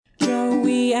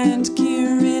Joey and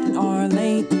Kieran are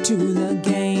late to the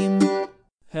game.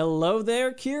 Hello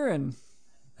there, Kieran.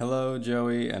 Hello,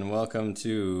 Joey, and welcome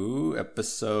to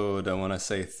episode, I want to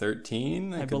say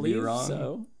 13. I could be wrong.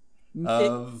 So.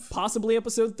 Possibly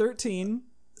episode 13.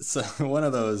 So one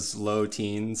of those low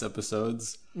teens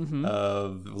episodes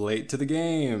of Late to the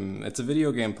Game. It's a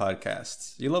video game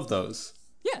podcast. You love those.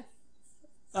 Yeah.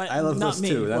 I love those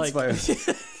too.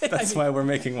 That's why we're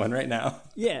making one right now.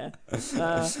 Yeah.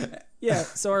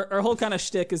 So our whole kind of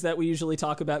shtick is that we usually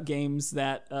talk about games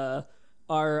that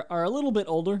are a little bit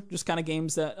older, just kind of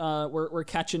games that we're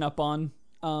catching up on.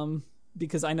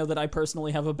 Because I know that I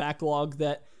personally have a backlog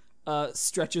that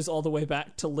stretches all the way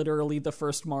back to literally the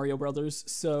first Mario Brothers.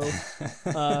 So,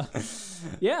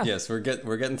 yeah. Yes, we're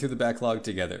getting through the backlog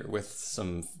together with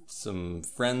some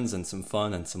friends and some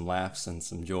fun and some laughs and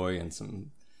some joy and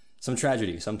some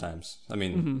tragedy sometimes. I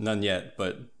mean, none yet,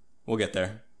 but we'll get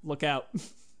there. Look out.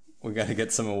 We got to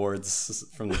get some awards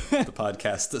from the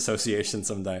podcast association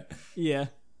someday. Yeah.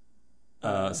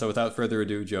 So without further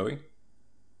ado, Joey,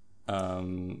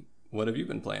 what have you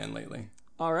been playing lately?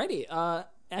 Alrighty.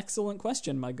 Excellent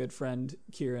question, my good friend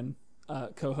Kieran,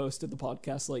 co-host of the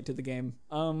podcast Late to the Game.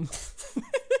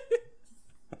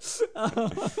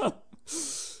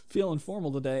 Feeling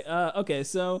formal today. Okay,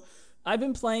 so I've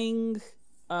been playing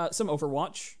some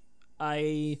Overwatch.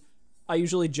 I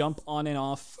usually jump on and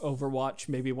off Overwatch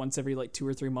maybe once every like 2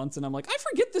 or 3 months, and I'm like, I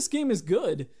forget this game is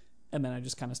good, and then I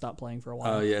just kind of stop playing for a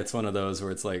while. Oh yeah, it's one of those where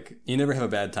it's like you never have a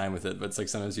bad time with it, but it's like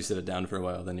sometimes you sit it down for a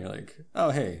while, then you're like,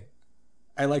 oh hey,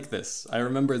 I like this. I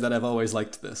remember that I've always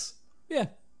liked this. Yeah.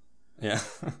 Yeah.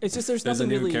 It's just there's a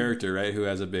new really... character, right, who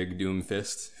has a big Doom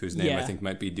Fist, whose name I think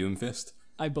might be Doomfist.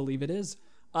 I believe it is.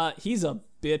 He's a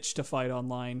bitch to fight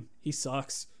online. He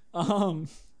sucks.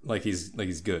 Like he's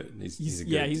good. He's a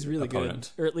good he's really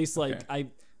opponent. Good. Or at least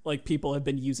people have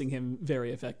been using him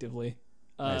very effectively.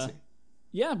 I see.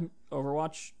 Yeah,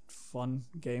 Overwatch, fun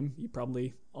game. You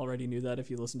probably already knew that if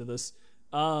you listened to this.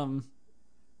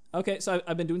 Okay, so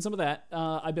I've been doing some of that.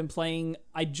 I've been playing...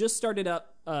 I just started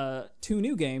up 2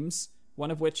 new games, one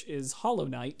of which is Hollow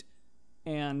Knight.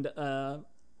 And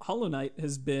Hollow Knight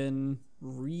has been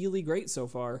really great so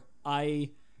far.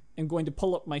 I am going to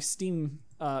pull up my Steam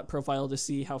profile to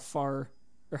see how far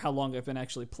or how long I've been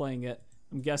actually playing it.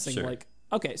 I'm guessing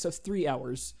so 3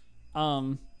 hours.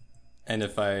 And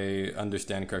if I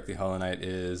understand correctly, Hollow Knight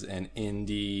is an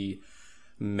indie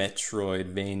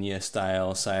Metroidvania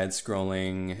style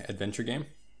side-scrolling adventure game.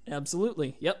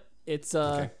 Absolutely. Yep. It's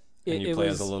okay. And you play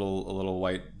as a little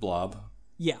white blob.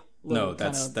 Yeah. No,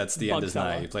 that's the end is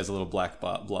nigh. He plays a little black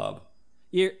blob.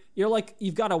 You're like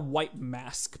you've got a white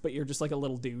mask, but you're just like a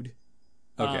little dude.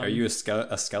 Okay. Are you a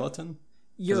skeleton?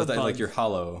 You're a bug. Like you're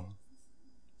hollow.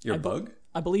 You're a bug?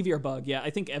 I believe you're a bug. Yeah. I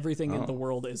think everything in the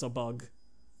world is a bug.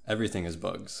 Everything is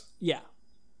bugs. Yeah.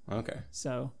 Okay.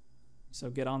 So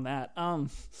get on that.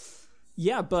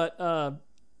 Yeah, but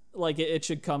like it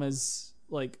should come as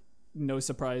like no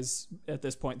surprise at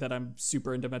this point that I'm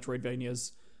super into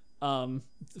Metroidvanias.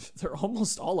 They're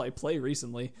almost all I play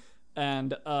recently,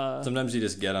 and sometimes you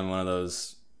just get on one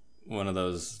of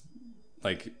those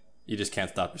like you just can't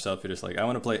stop yourself. You're just like, I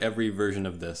want to play every version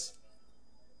of this.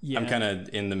 Yeah, I'm kind of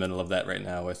in the middle of that right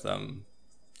now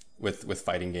with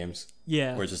fighting games.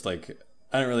 Yeah, where it's just like,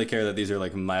 I don't really care that these are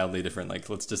like mildly different. Like,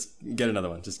 let's just get another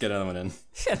one. Just get another one in.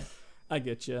 I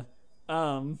get you.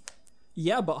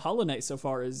 Yeah, but Hollow Knight so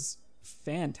far is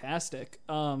fantastic.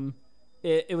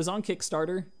 It was on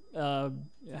Kickstarter.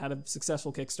 It had a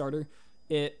successful Kickstarter.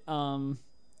 It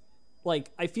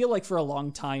I feel like for a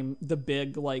long time the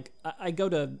big I go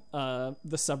to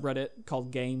the subreddit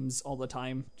called Games all the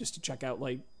time just to check out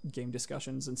like game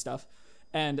discussions and stuff.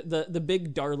 And the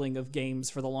big darling of games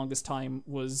for the longest time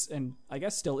was, and I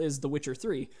guess still is, The Witcher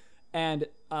 3. And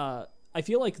I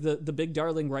feel like the big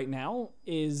darling right now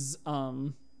is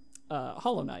Hollow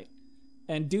Knight.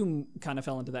 And Doom kind of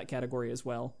fell into that category as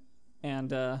well.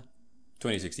 And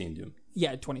 2016 Doom.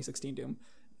 Yeah, 2016 Doom.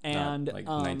 And not like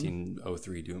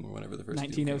 1903 Doom or whatever the first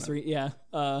 1903, yeah.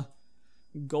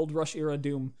 Gold Rush era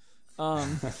Doom.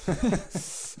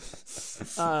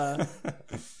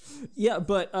 Yeah,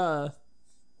 but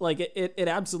like it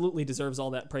absolutely deserves all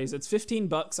that praise. It's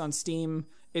 $15 on Steam.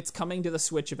 It's coming to the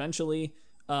Switch eventually.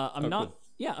 I'm not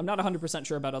 100%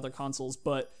 sure about other consoles,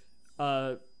 but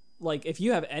like if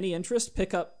you have any interest,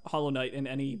 pick up Hollow Knight in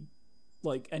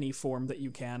any form that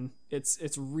you can.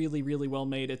 It's really, really well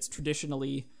made. It's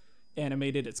traditionally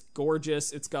animated. It's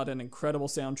gorgeous. It's got an incredible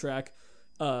soundtrack.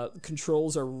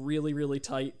 Controls are really, really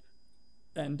tight,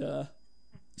 and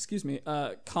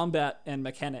combat and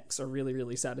mechanics are really,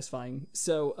 really satisfying.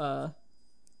 So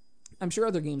I'm sure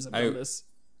other games have done this.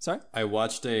 Sorry? I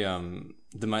watched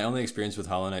my only experience with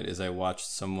Hollow Knight is I watched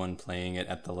someone playing it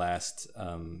at the last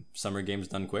Summer Games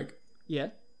Done Quick. Yeah.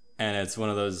 And it's one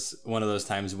of those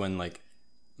times when like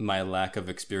my lack of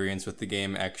experience with the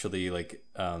game actually like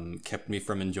kept me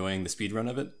from enjoying the speedrun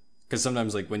of it. Because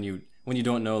sometimes like when you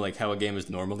don't know like how a game is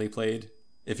normally played,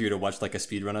 if you were to watch like a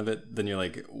speedrun of it, then you're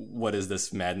like, what is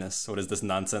this madness? What is this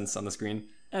nonsense on the screen?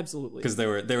 Absolutely. Because they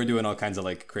were doing all kinds of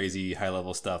like crazy high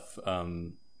level stuff,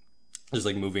 just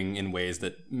like moving in ways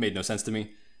that made no sense to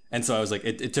me. And so I was like,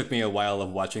 it took me a while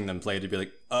of watching them play to be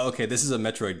like, oh, okay, this is a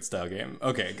Metroid style game.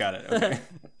 Okay, got it. Okay.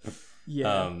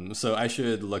 Yeah. So I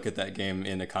should look at that game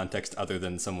in a context other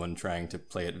than someone trying to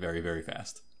play it very, very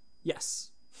fast. Yes.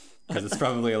 Because it's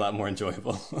probably a lot more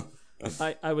enjoyable.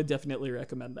 I would definitely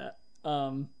recommend that.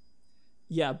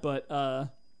 Yeah,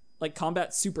 but like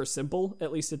combat's super simple,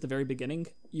 at least at the very beginning.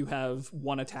 You have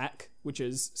one attack, which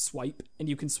is swipe, and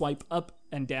you can swipe up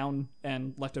and down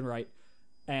and left and right.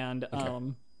 And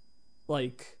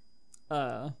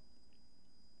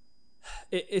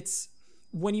it's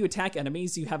when you attack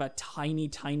enemies, you have a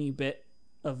tiny bit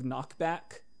of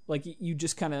knockback. Like you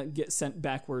just kind of get sent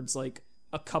backwards like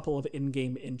a couple of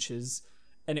in-game inches,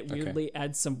 and it weirdly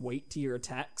adds some weight to your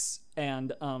attacks.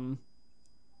 And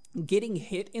getting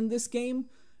hit in this game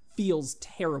feels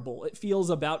terrible. It feels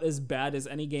about as bad as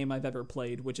any game I've ever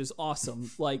played, which is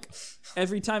awesome. Like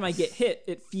every time I get hit,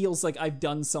 it feels like I've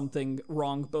done something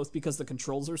wrong, both because the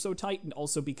controls are so tight and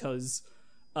also because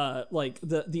like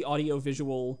the audio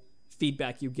visual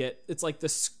feedback you get, it's like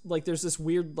this, like there's this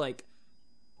weird like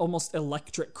almost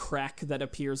electric crack that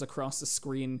appears across the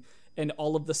screen, and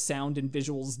all of the sound and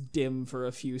visuals dim for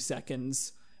a few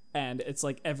seconds, and it's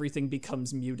like everything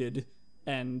becomes muted,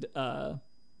 and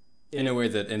in a way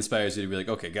that inspires you to be like,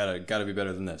 okay, gotta be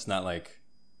better than this, not like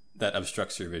that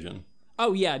obstructs your vision.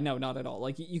 Oh yeah, no, not at all.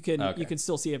 Like you can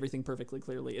still see everything perfectly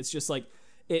clearly. It's just like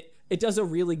it does a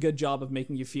really good job of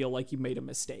making you feel like you made a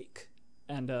mistake,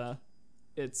 and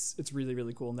it's really,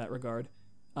 really cool in that regard.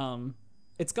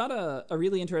 It's got a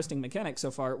really interesting mechanic so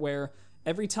far, where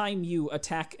every time you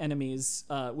attack enemies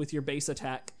with your base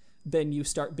attack, then you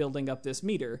start building up this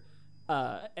meter.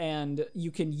 And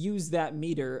you can use that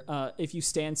meter if you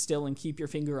stand still and keep your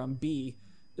finger on B,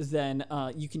 then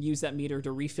you can use that meter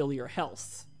to refill your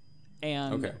health.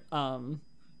 And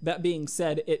that being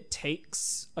said, it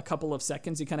takes a couple of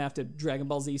seconds. You kind of have to Dragon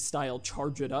Ball Z style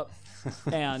charge it up.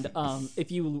 And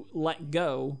if you let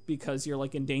go because you're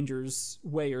like in danger's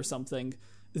way or something,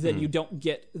 then you don't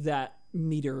get that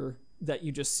meter that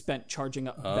you just spent charging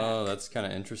up back. Oh, that's kind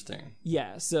of interesting.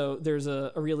 Yeah, so there's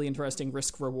a really interesting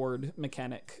risk-reward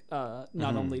mechanic,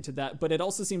 not only to that, but it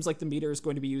also seems like the meter is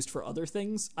going to be used for other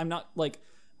things. I'm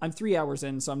 3 hours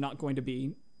in, so I'm not going to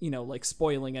be, like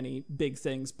spoiling any big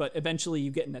things, but eventually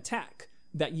you get an attack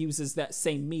that uses that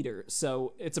same meter.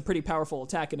 So it's a pretty powerful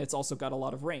attack, and it's also got a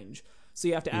lot of range. So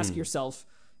you have to ask yourself,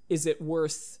 is it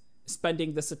worth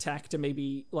spending this attack to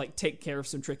maybe like take care of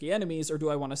some tricky enemies, or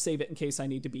do I want to save it in case I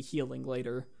need to be healing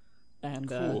later? And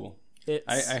cool.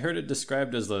 I heard it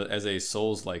described as a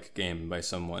Souls-like game by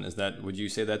someone. Would you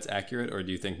say that's accurate, or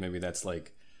do you think maybe that's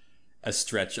like a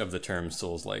stretch of the term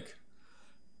Souls-like?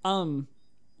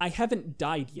 I haven't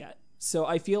died yet, so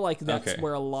I feel like that's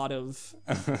where a lot of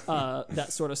that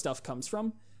sort of stuff comes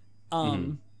from.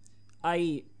 I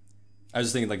was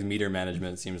just thinking like meter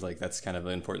management seems like that's kind of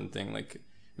an important thing, like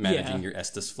managing your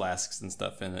Estus flasks and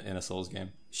stuff in a Souls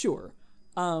game. Sure.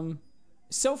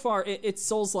 So far it's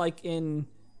Souls-like in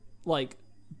like,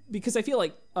 because I feel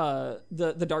like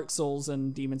the Dark Souls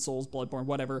and Demon Souls, Bloodborne,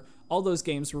 whatever, all those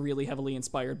games were really heavily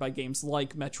inspired by games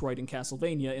like Metroid and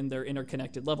Castlevania in their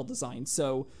interconnected level design.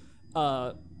 So,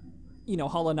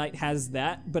 Hollow Knight has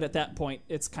that, but at that point,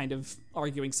 it's kind of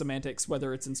arguing semantics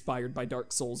whether it's inspired by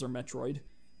Dark Souls or Metroid.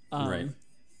 Right.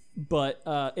 But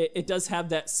it does have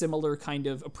that similar kind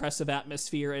of oppressive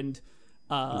atmosphere and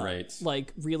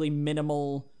like really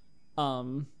minimal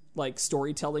like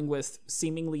storytelling with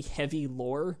seemingly heavy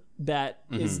lore that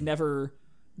is never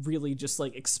really just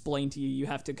like explained to you. You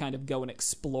have to kind of go and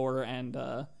explore and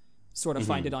sort of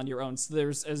find it on your own. So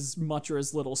there's as much or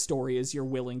as little story as you're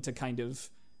willing to kind of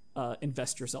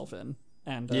invest yourself in.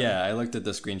 And yeah, I looked at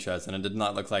the screenshots and it did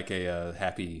not look like a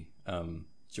happy,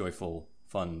 joyful,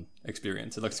 fun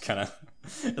experience. It looked kind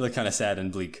of sad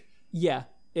and bleak. Yeah,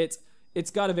 it's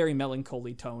got a very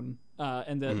melancholy tone.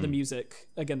 And the music,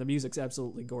 again, the music's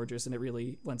absolutely gorgeous, and it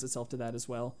really lends itself to that as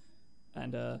well.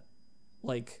 And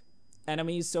like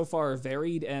enemies so far are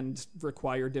varied and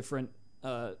require different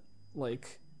sort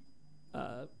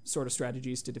of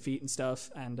strategies to defeat and stuff.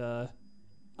 And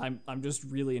I'm just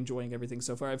really enjoying everything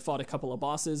so far. I've fought a couple of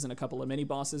bosses and a couple of mini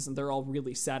bosses, and they're all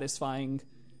really satisfying,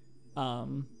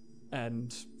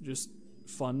 and just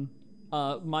fun.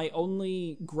 My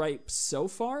only gripe so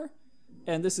far,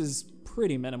 and this is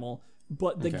pretty minimal,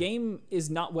 but the game is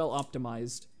not well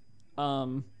optimized.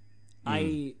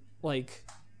 I like,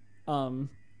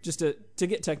 just to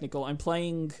get technical, I'm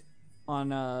playing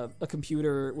on a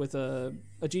computer with a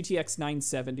GTX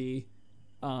 970,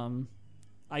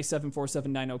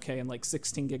 i7-4790K, and like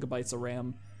 16 gigabytes of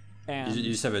RAM. And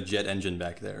you just have a jet engine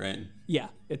back there, right? yeah,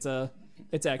 it's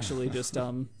actually just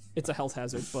it's a health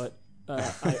hazard, but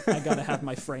I gotta have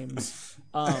my frames.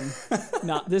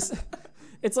 Not this.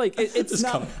 It's like it's Just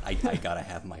not. I gotta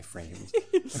have my frames.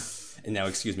 And now,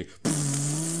 excuse me.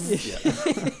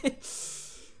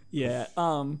 Yeah.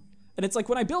 And it's like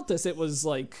when I built this, it was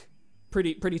like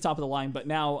pretty top of the line, but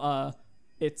now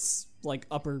it's like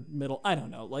upper middle. I don't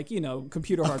know, like, you know,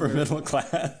 computer Upper hardware. middle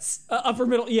class. Upper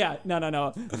middle. Yeah.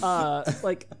 No.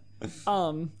 Like,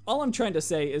 all I'm trying to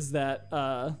say is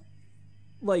that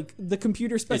like the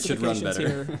computer specifications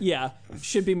here,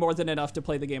 should be more than enough to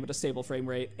play the game at a stable frame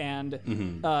rate, and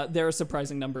there are a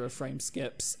surprising number of frame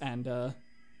skips, and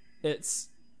it's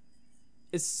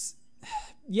a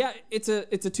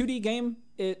 2D game.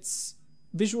 It's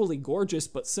visually gorgeous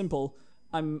but simple.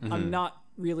 I'm not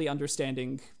really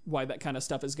understanding why that kind of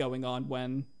stuff is going on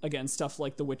when, again, stuff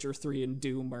like The Witcher 3 and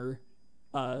Doom are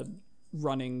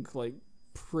running like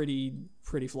pretty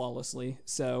flawlessly.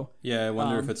 So yeah, I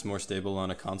wonder if it's more stable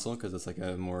on a console because it's like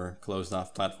a more closed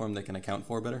off platform they can account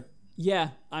for better. Yeah,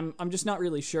 I'm just not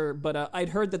really sure, but I'd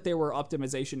heard that there were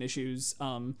optimization issues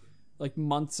like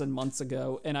months and months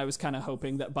ago, and I was kind of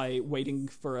hoping that by waiting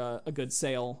for a good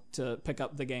sale to pick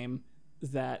up the game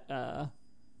that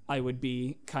I would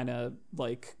be kind of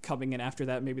like coming in after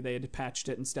that. Maybe they had patched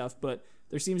it and stuff, but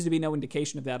there seems to be no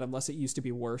indication of that unless it used to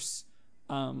be worse.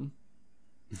 But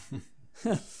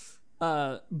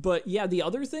yeah, the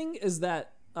other thing is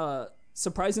that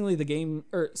surprisingly the game,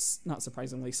 or not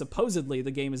surprisingly, supposedly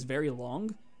the game is very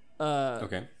long.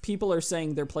 People are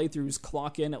saying their playthroughs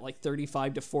clock in at like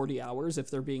 35 to 40 hours if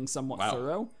they're being somewhat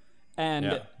thorough.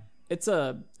 And it's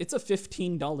a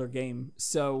 $15 game.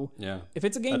 So if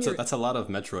it's a game that's a lot of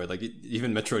Metroid. Like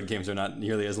even Metroid games are not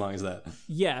nearly as long as that.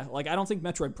 Yeah, like I don't think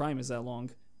Metroid Prime is that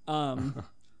long.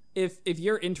 If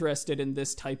you're interested in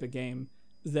this type of game,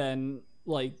 then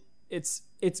like its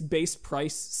base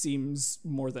price seems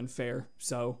more than fair.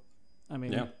 So I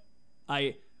mean,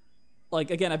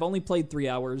 I've only played 3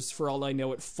 hours. For all I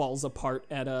know, it falls apart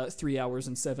at 3 hours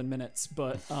and 7 minutes.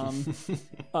 But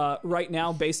right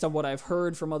now, based on what I've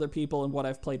heard from other people and what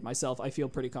I've played myself, I feel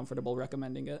pretty comfortable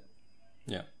recommending it.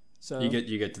 Yeah. So you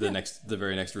get to the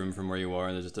very next room from where you are,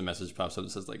 and there's just a message pops up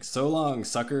that says like "So long,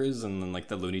 suckers," and then like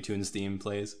the Looney Tunes theme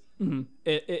plays. Mm-hmm.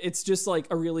 It's just like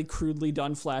a really crudely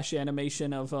done flash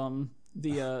animation of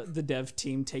the dev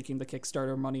team taking the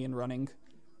Kickstarter money and running.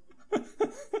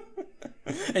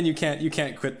 And you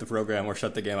can't quit the program or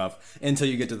shut the game off until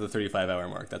you get to the 35-hour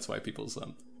mark. That's why people's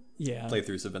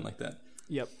playthroughs have been like that.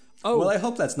 Yep. Oh, well, I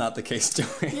hope that's not the case,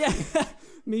 Joey. Yeah,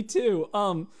 me too.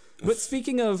 But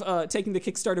speaking of taking the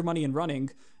Kickstarter money and running,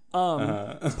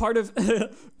 part of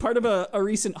a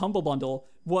recent Humble Bundle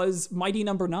was Mighty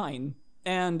Number 9,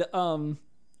 and oh,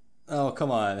 come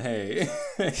on, hey,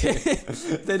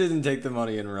 they didn't take the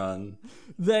money and run.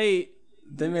 They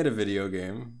made a video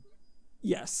game.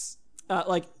 Yes.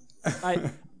 I'll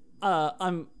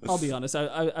be honest.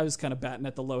 I was kind of batting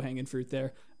at the low hanging fruit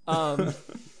there,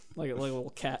 like a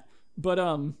little cat. But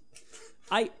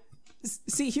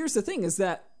here's the thing: is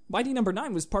that Mighty Number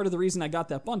 9 was part of the reason I got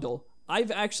that bundle.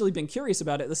 I've actually been curious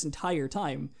about it this entire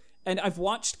time, and I've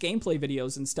watched gameplay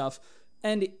videos and stuff,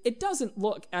 and it doesn't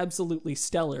look absolutely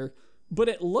stellar, but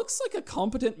it looks like a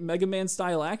competent Mega Man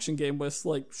style action game with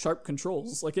like sharp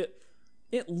controls. Like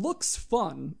it looks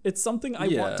fun. It's something I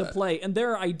want to play, and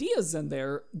there are ideas in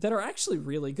there that are actually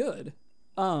really good.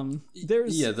 From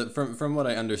what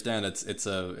I understand, it's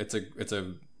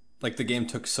a like the game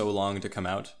took so long to come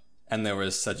out, and there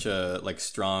was such a like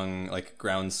strong like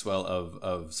groundswell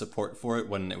of support for it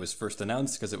when it was first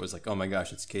announced, because it was like, oh my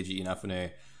gosh, it's Keiji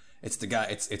Inafune, it's the guy,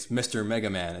 it's Mr. Mega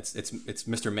Man, it's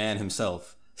Mr. Man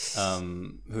himself,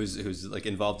 who's like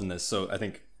involved in this. So I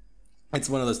think it's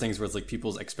one of those things where it's like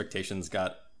people's expectations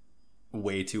got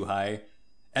way too high.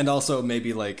 And also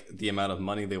maybe like the amount of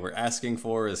money they were asking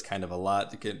for is kind of a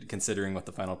lot considering what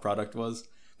the final product was.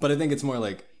 But I think it's more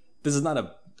like, this is not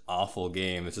a awful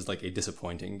game. It's just like a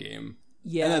disappointing game.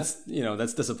 Yeah. And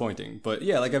that's disappointing. But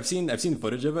yeah, like I've seen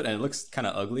footage of it and it looks kind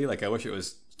of ugly. Like I wish it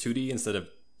was 2D instead of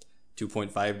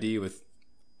 2.5D with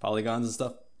polygons and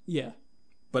stuff. Yeah.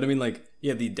 But I mean, like,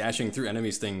 yeah, the dashing through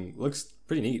enemies thing looks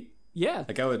pretty neat. Yeah.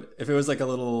 Like, I would, if it was like a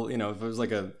little, if it was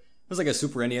like a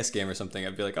Super NES game or something,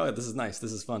 I'd be like, oh, this is nice,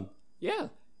 this is fun. Yeah.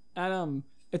 And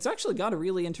it's actually got a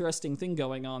really interesting thing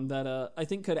going on that I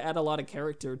think could add a lot of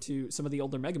character to some of the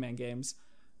older Mega Man games.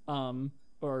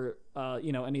 Or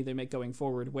any they make going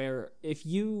forward, where if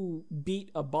you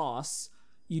beat a boss,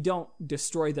 you don't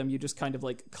destroy them, you just kind of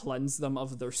like cleanse them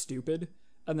of their stupid.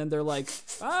 And then they're like,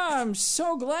 I'm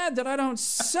so glad that I don't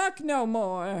suck no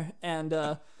more.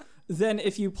 And then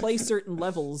if you play certain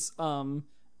levels,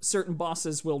 certain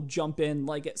bosses will jump in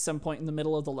like at some point in the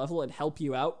middle of the level and help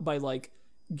you out by like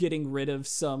getting rid of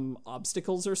some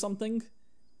obstacles or something.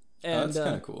 And that's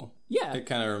kind of cool. Yeah. It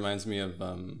kind of reminds me of,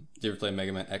 do you ever play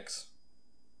Mega Man X?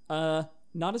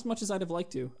 Not as much as I'd have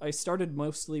liked to. I started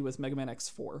mostly with Mega Man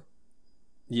X4.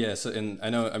 Yeah, so, and I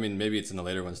know, I mean, maybe it's in the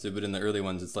later ones too, but in the early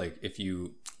ones, it's like if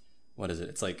you, what is it?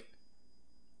 It's like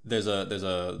there's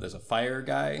a fire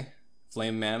guy,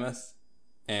 Flame Mammoth,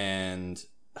 and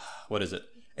what is it?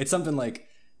 It's something like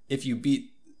if you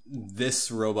beat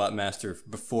this Robot Master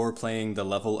before playing the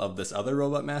level of this other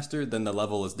Robot Master, then the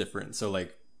level is different. So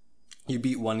like you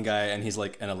beat one guy and he's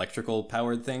like an electrical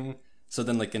powered thing. So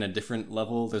then like in a different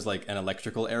level, there's like an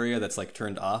electrical area that's like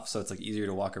turned off. So it's like easier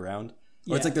to walk around.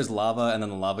 Or it's like there's lava and then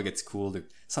the lava gets cooled.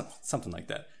 Something like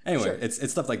that. Anyway, Sure.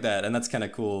 it's stuff like that. And that's kind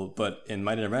of cool. But in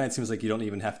Mighty Number 9, it seems like you don't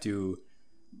even have to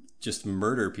just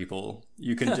murder people.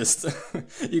 You can just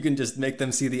you can just make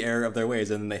them see the error of their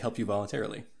ways and then they help you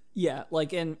voluntarily. Yeah,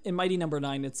 like in Mighty Number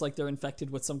 9, it's like they're infected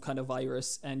with some kind of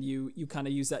virus, and you kind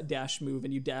of use that dash move,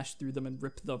 and you dash through them and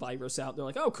rip the virus out. They're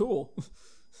like, oh, cool.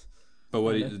 But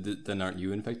what then aren't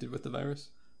you infected with the virus?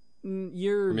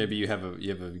 You're Or maybe you have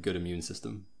a good immune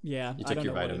system. yeah. You I take don't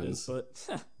your know vitamins. what it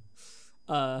is,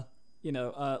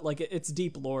 but like it's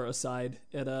deep lore aside.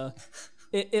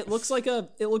 It looks like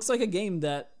a game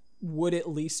that would at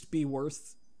least be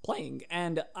worth playing,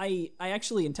 and I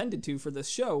actually intended to for this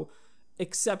show.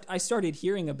 Except I started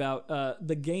hearing about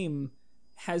the game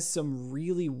has some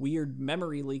really weird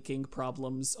memory leaking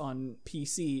problems on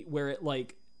PC where it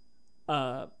like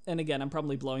and again I'm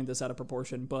probably blowing this out of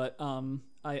proportion, but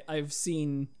I've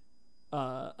seen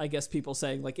I guess people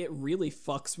saying like it really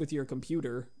fucks with your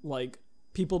computer. Like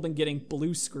people have been getting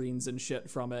blue screens and shit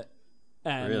from it.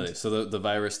 And Really? So the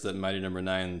virus that Mighty Number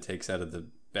 9 takes out of the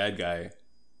bad guy,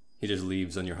 he just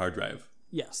leaves on your hard drive.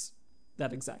 Yes,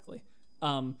 that exactly.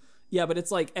 Yeah, but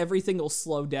it's like everything will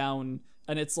slow down,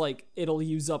 and it's like it'll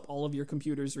use up all of your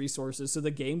computer's resources. So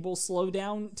the game will slow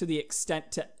down to the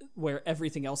extent to where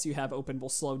everything else you have open will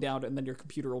slow down, and then your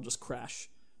computer will just crash.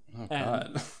 Oh,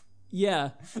 God.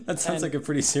 Yeah. That sounds like a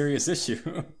pretty serious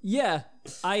issue. Yeah.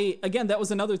 That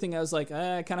was another thing I was like,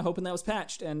 kind of hoping that was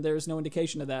patched, and there's no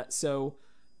indication of that. So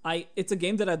it's a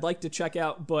game that I'd like to check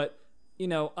out, but,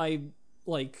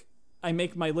 I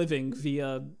make my living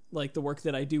via, like, the work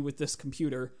that I do with this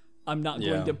computer. I'm not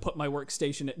going to put my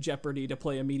workstation at jeopardy to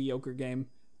play a mediocre game.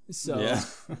 So,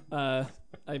 I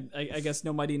guess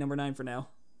no Mighty Number 9 for now.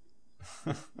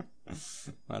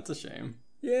 That's a shame.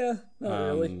 Yeah, not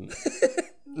really.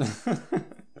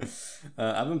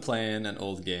 I've been playing an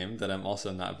old game that I'm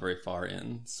also not very far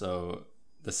in. So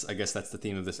I guess that's the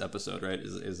theme of this episode, right?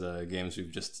 Is games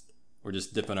we're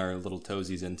just dipping our little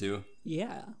toesies into.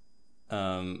 Yeah.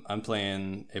 I'm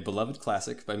playing a beloved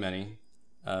classic by many.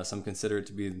 Some consider it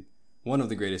to be one of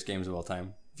the greatest games of all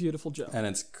time. Beautiful Joe. And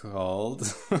it's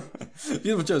called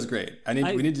Beautiful Joe's great. We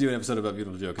need to do an episode about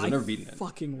Beautiful Joe because I've never beaten it. I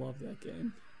fucking love that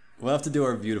game. We'll have to do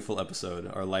our beautiful episode,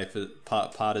 our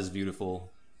Pod is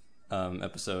Beautiful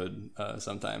episode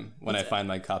sometime when I find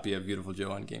my copy of Beautiful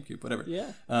Joe on GameCube, whatever.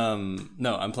 Yeah.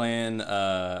 No, I'm playing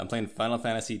Final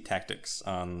Fantasy Tactics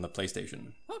on the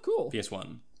PlayStation. Oh, cool.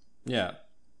 PS1. Yeah.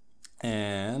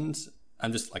 And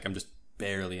I'm just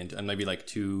barely into. I'm maybe like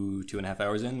 2.5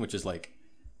 hours in, which is like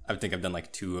I think I've done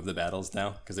like 2 of the battles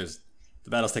now because the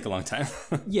battles take a long time.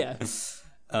 Yeah.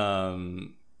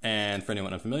 And for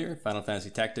anyone unfamiliar, Final Fantasy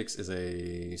Tactics is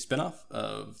a spin-off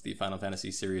of the Final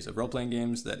Fantasy series of role-playing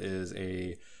games that is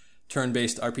a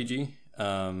turn-based RPG.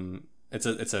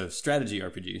 It's a strategy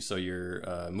RPG, so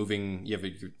you're moving. You have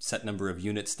a set number of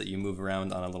units that you move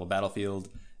around on a little battlefield,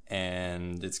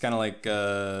 and it's kind of like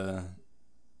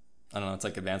I don't know. It's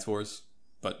like Advance Wars,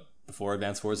 but before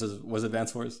Advance Wars was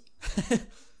Advance Wars.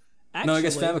 Actually, No, I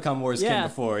guess Famicom Wars came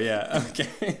before. Yeah.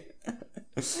 Okay.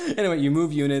 Anyway, you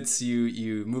move units,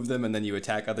 you move them, and then you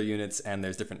attack other units, and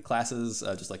there's different classes,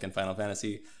 just like in Final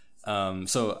Fantasy.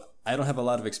 So I don't have a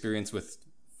lot of experience with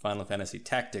Final Fantasy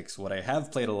Tactics. What I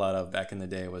have played a lot of back in the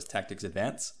day was Tactics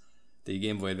Advance, the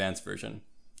Game Boy Advance version.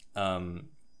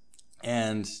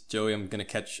 And Joey, I'm gonna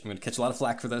catch a lot of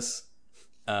flack for this.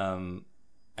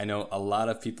 I know a lot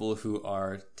of people who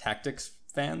are Tactics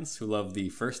fans who love the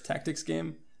first Tactics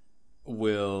game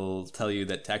will tell you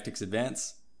that Tactics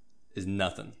Advance is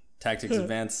nothing. Tactics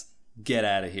Advance, get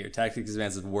out of here. Tactics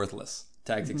Advance is worthless.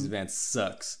 Tactics Advance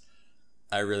sucks.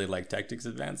 I really like Tactics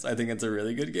Advance. I think it's a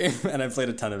really good game, and I've played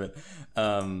a ton of it.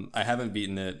 I haven't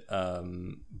beaten it,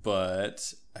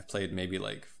 but I've played maybe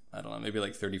like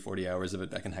 30, 40 hours of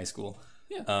it back in high school.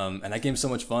 Yeah. And that game's so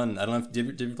much fun. I don't know if,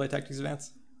 did you play Tactics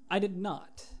Advance? I did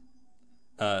not.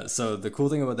 So the cool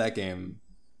thing about that game,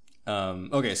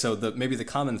 okay, so maybe the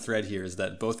common thread here is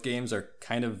that both games are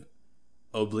kind of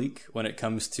oblique when it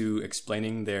comes to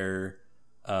explaining their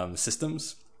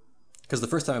systems. Because the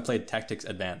first time I played Tactics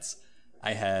Advance,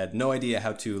 I had no idea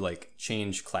how to like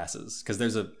change classes. Because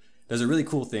there's a really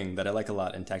cool thing that I like a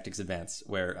lot in Tactics Advance,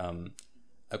 where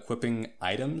equipping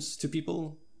items to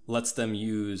people lets them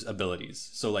use abilities.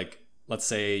 So like, let's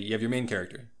say you have your main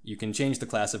character. You can change the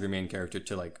class of your main character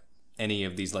to like any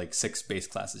of these like 6 base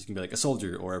classes. You can be like a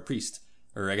soldier or a priest,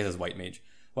 or I guess it's white mage,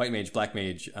 black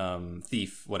mage,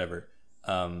 thief, whatever.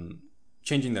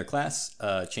 Changing their class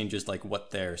changes like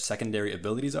what their secondary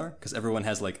abilities are, because everyone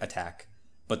has like attack,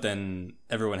 but then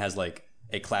everyone has like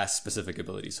a class specific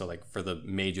ability. So like for the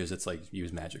mages, it's like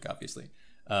use magic, obviously.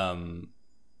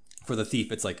 For the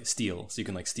thief, it's like steal, so you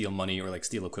can like steal money or like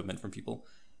steal equipment from people.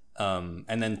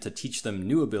 And then to teach them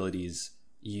new abilities,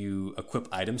 you equip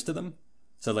items to them.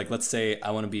 So like, let's say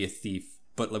I want to be a thief,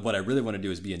 but like what I really want to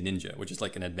do is be a ninja, which is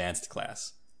like an advanced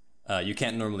class. You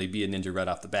can't normally be a ninja right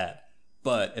off the bat.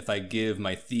 But if I give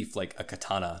my thief like a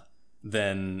katana,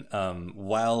 then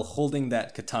while holding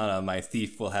that katana, my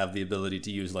thief will have the ability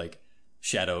to use like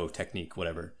shadow technique,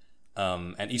 whatever.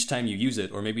 And each time you use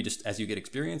it, or maybe just as you get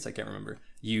experience, I can't remember,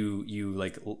 you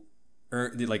like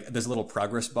earn, like there's a little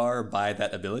progress bar by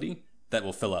that ability that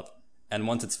will fill up. And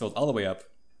once it's filled all the way up,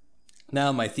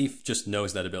 now my thief just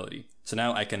knows that ability. So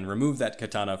now I can remove that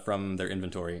katana from their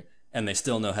inventory, and they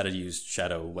still know how to use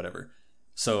shadow, whatever.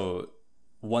 So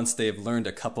once they've learned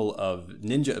a couple of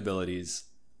ninja abilities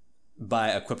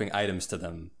by equipping items to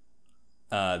them,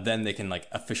 then they can like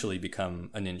officially become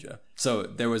a ninja.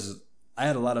 So I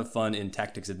had a lot of fun in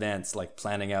Tactics Advance, like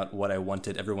planning out what I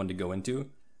wanted everyone to go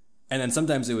into. And then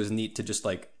sometimes it was neat to just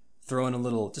like throw in a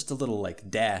little like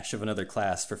dash of another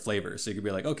class for flavor. So you could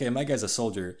be like, okay, my guy's a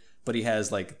soldier, but he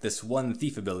has like this one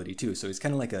thief ability too. So he's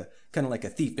kind of like a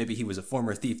thief. Maybe he was a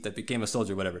former thief that became a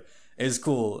soldier, whatever. It was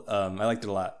cool. I liked it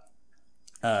a lot.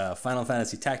 Final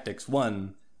Fantasy Tactics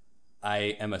 1, I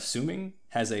am assuming,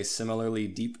 has a similarly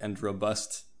deep and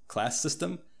robust class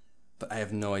system, but I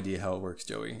have no idea how it works,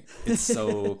 Joey. It's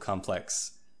so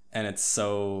complex, and it's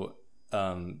so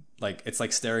like it's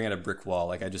like staring at a brick wall.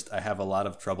 Like I have a lot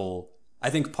of trouble. I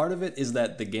think part of it is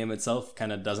that the game itself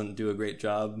kind of doesn't do a great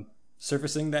job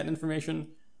surfacing that information,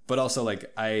 but also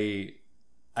like I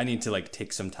need to like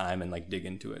take some time and like dig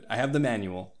into it. I have the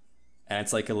manual, and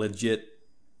it's like a legit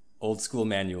old school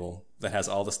manual that has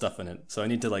all the stuff in it. So I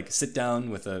need to like sit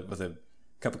down with a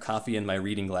cup of coffee and my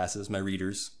reading glasses, my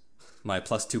readers, my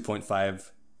plus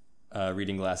 2.5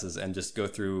 reading glasses, and just go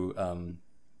through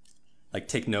like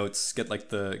take notes, get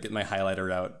my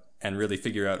highlighter out, and really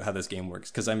figure out how this game works,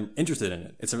 because I'm interested in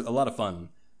it. It's a lot of fun,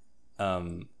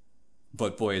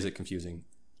 but boy is it confusing.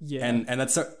 Yeah, and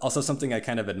that's also something I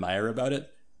kind of admire about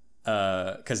it,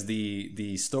 because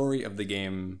the story of the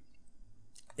game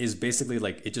is basically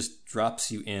like it just drops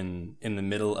you in the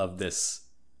middle of this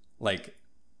like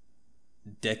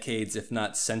decades, if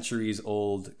not centuries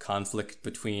old conflict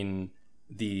between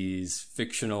these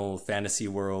fictional fantasy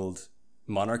world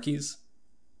monarchies.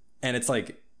 And it's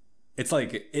like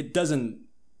it doesn't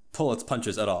pull its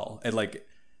punches at all. It like,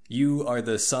 you are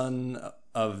the son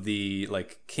of the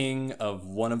like king of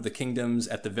one of the kingdoms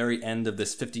at the very end of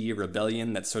this 50-year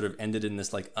rebellion that sort of ended in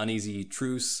this like uneasy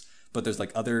truce, but there's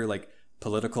like other like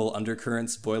political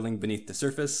undercurrents boiling beneath the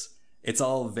surface. It's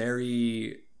all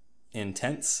very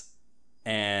intense,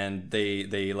 and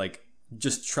they like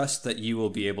just trust that you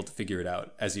will be able to figure it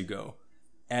out as you go.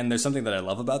 And there's something that I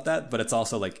love about that, but it's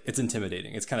also like, it's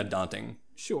intimidating. It's kind of daunting.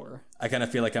 Sure. I kind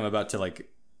of feel like I'm about to like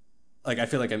I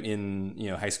feel like I'm in,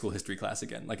 high school history class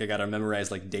again. Like I got to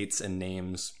memorize like dates and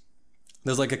names.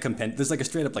 There's like a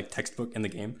straight up like textbook in the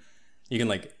game. You can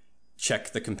like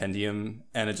check the compendium,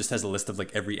 and it just has a list of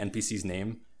like every NPC's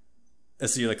name. And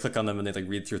so you like click on them and they like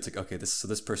read through. It's like, okay,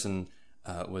 this person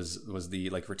was the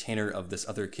like retainer of this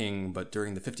other king, but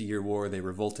during the 50-year war they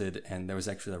revolted and there was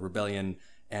actually a rebellion,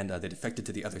 and they defected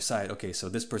to the other side. Okay, so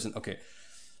this person, okay.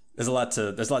 there's a lot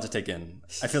to take in.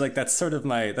 I feel like that's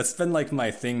been like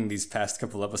my thing these past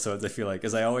couple episodes. I feel like,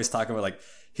 as I always talk about, like,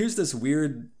 here's this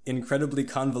weird, incredibly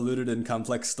convoluted and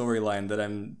complex storyline that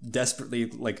I'm desperately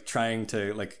like trying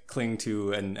to like cling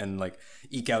to and like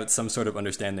eke out some sort of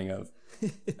understanding of. I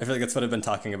feel like that's what I've been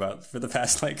talking about for the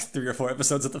past like 3 or 4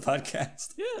 episodes of the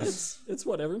podcast. Yeah, it's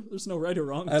whatever. There's no right or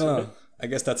wrong. I don't know. I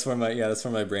guess that's where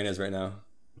my brain is right now.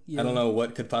 Yeah. I don't know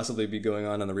what could possibly be going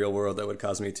on in the real world that would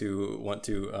cause me to want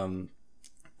to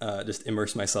just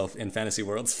immerse myself in fantasy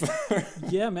worlds.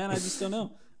 Yeah, man, I just don't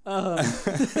know.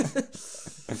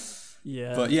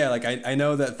 Yeah. But yeah, like I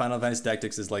know that Final Fantasy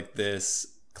Tactics is like this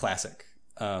classic,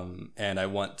 and I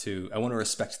want to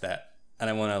respect that, and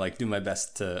I want to like do my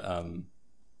best to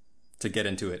get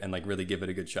into it and like really give it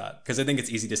a good shot, because I think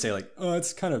it's easy to say like, oh,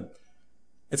 it's kind of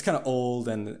old,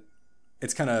 and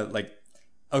it's kind of like,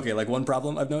 okay, like one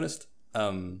problem I've noticed,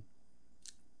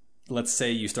 let's say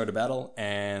you start a battle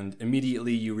and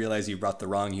immediately you realize you brought the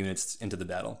wrong units into the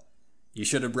battle. You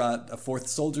should have brought a 4th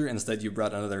soldier. Instead, you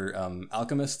brought another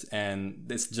alchemist, and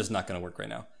it's just not going to work right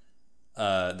now.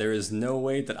 There is no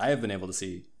way that I have been able to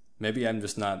see. Maybe I'm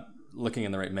just not looking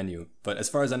in the right menu. But as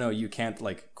far as I know, you can't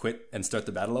like quit and start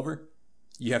the battle over.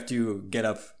 You have to get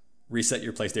up, reset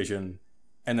your PlayStation,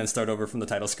 and then start over from the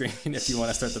title screen if you want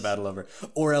to start the battle over.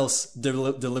 Or else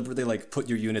deliberately like put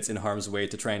your units in harm's way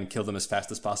to try and kill them as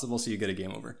fast as possible so you get a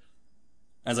game over.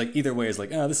 And it's like, either way is like,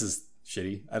 oh, this is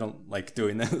shitty. I don't like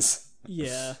doing this.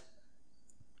 Yeah.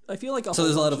 I feel like so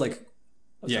there's a lot of like...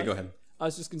 Yeah, go ahead. I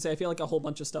was just going to say, I feel like a whole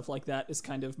bunch of stuff like that is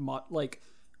kind of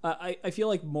I feel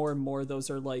like more and more those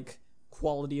are like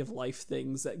quality of life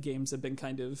things that games have been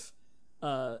kind of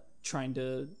trying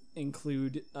to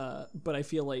include, but I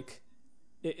feel like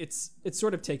it's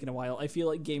sort of taken a while. I feel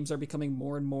like games are becoming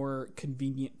more and more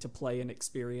convenient to play and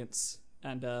experience,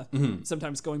 and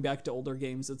sometimes going back to older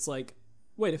games, it's like,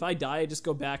 wait, if I die, I just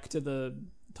go back to the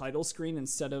title screen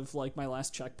instead of like my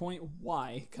last checkpoint.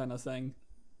 Why? Kind of thing.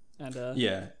 And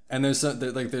yeah, and there's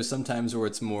some times where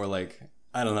it's more like,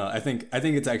 I don't know. I think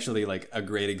it's actually like a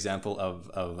great example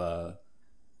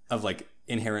of like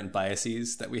inherent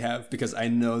biases that we have, because I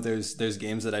know there's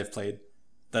games that I played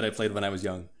when I was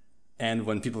young, and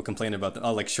when people complain about them,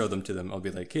 I'll like show them to them. I'll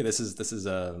be like, hey, this is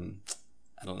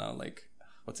I don't know, like,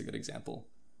 what's a good example?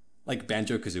 Like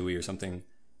Banjo-Kazooie or something,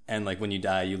 and like when you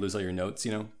die, you lose all your notes,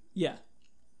 you know? Yeah.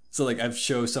 So like I've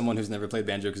shown someone who's never played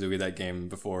Banjo-Kazooie that game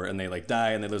before, and they like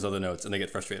die and they lose all the notes and they get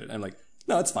frustrated. I'm like,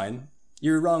 no, it's fine.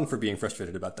 You're wrong for being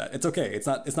frustrated about that. It's okay. It's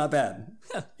not bad.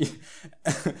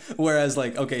 Whereas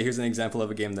like, okay, here's an example of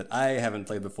a game that I haven't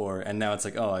played before, and now it's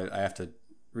like, oh, I have to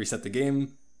reset the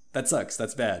game. That sucks.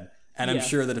 That's bad. And I'm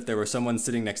sure that if there were someone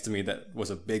sitting next to me that was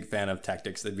a big fan of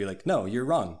tactics, they'd be like, no, you're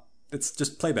wrong. It's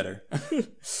just play better.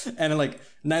 And like,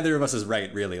 neither of us is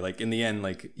right, really. Like in the end,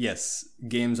 like, yes,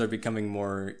 games are becoming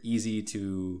more easy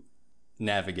to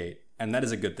navigate, and that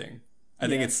is a good thing. I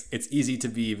think it's easy to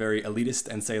be very elitist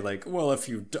and say like, well, if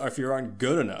you aren't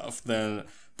good enough, then,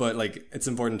 but like, it's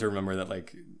important to remember that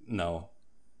like, no,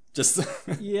 just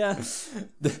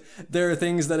there are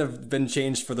things that have been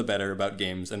changed for the better about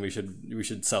games, and we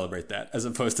should celebrate that, as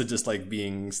opposed to just like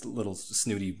being little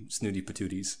snooty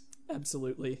patooties.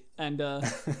 Absolutely. And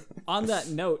on that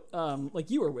note, like,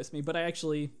 you were with me, but I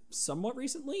actually somewhat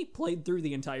recently played through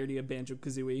the entirety of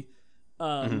Banjo-Kazooie.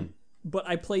 But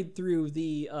I played through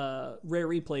the Rare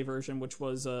Replay version, which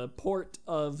was a port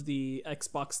of the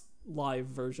Xbox Live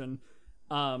version.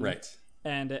 Right.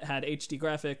 And it had HD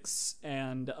graphics,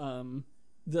 and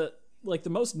the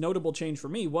most notable change for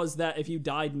me was that if you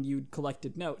died and you'd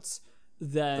collected notes,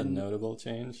 then... The notable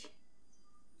change?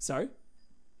 Sorry?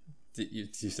 You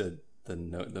said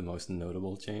the most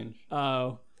notable change?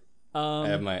 Oh. I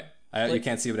have my... you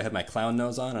can't see, but I have my clown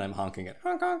nose on, and I'm honking it.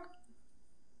 Honk, honk.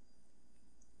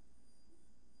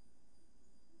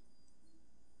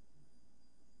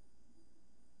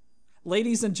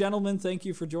 Ladies and gentlemen, thank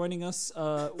you for joining us.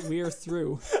 We are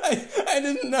through. I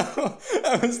didn't know.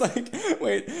 I was like,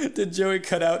 wait, did Joey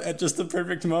cut out at just the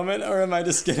perfect moment, or am I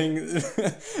just getting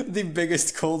the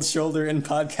biggest cold shoulder in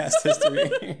podcast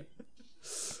history?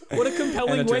 What a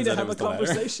compelling way to have a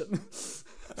conversation.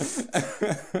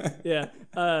 Yeah.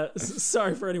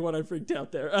 Sorry for anyone I freaked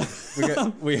out there.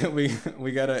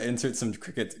 we gotta insert some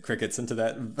crickets into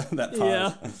that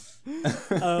pause.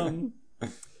 Yeah.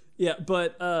 Yeah,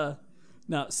 but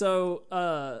no.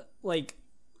 So like,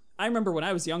 I remember when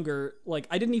I was younger, like,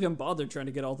 I didn't even bother trying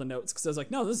to get all the notes, because I was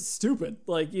like, no, this is stupid.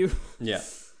 Like, you. Yeah.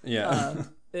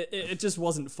 It just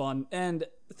wasn't fun, and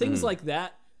things like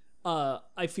that.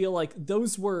 I feel like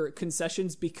those were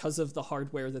concessions because of the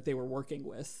hardware that they were working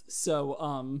with.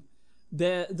 So,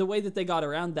 The way that they got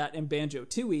around that in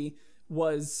Banjo-Tooie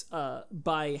was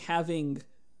by having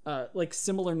like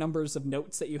similar numbers of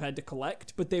notes that you had to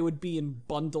collect, but they would be in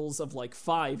bundles of like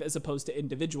 5 as opposed to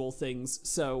individual things.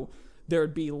 So there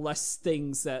would be less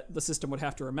things that the system would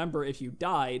have to remember if you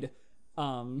died.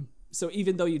 So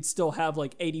even though you'd still have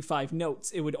like 85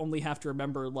 notes, it would only have to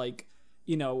remember like,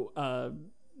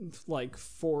 like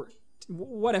 4,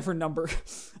 whatever number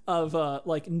of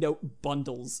like note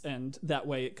bundles, and that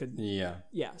way it could.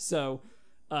 Yeah. So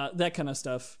that kind of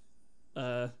stuff.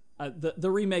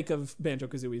 The remake of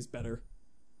Banjo-Kazooie is better.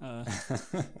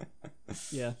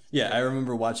 Yeah. Yeah, I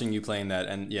remember watching you playing that,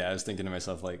 and I was thinking to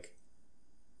myself like,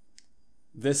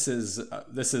 this is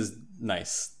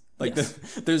nice. Like, Yes.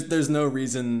 there's no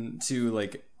reason to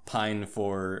like pine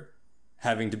for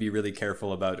having to be really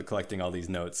careful about collecting all these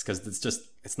notes, because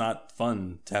it's not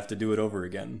fun to have to do it over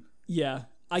again. Yeah.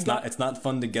 It's not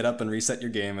fun to get up and reset your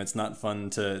game. It's not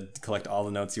fun to collect all the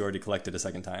notes you already collected a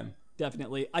second time.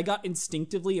 Definitely. I got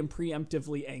instinctively and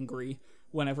preemptively angry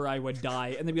whenever I would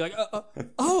die, and they'd be like,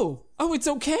 oh, it's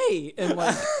okay. And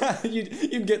like,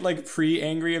 you'd get like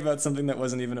pre-angry about something that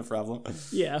wasn't even a problem.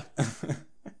 yeah.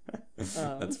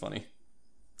 That's funny.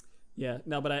 Yeah,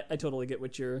 no, but I totally get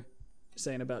what you're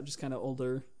saying about just kind of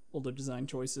older design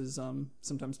choices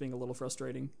sometimes being a little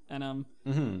frustrating. And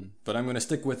But I'm going to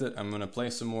stick with it. I'm going to play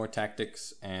some more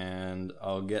Tactics, and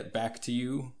I'll get back to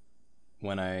you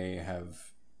when I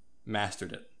have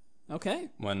mastered it. okay.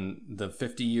 When the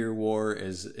 50-year war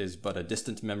is but a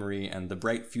distant memory, and the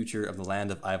bright future of the land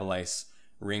of Ivalice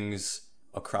rings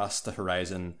across the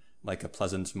horizon like a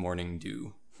pleasant morning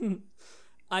dew.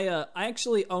 I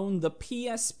actually own the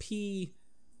PSP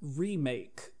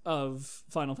remake of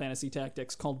Final Fantasy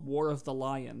Tactics called War of the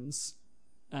Lions.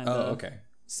 And, okay.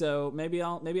 So maybe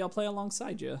I'll play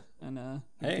alongside you and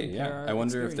Hey, compare our I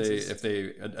wonder experiences. if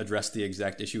they address the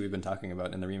exact issue we've been talking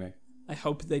about in the remake. I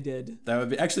hope they did. That would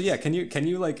be actually, yeah. Can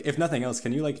you like, if nothing else,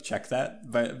 can you like check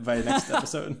that by next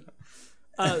episode?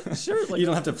 Sure. Like, You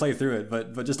don't have to play through it,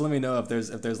 but just let me know if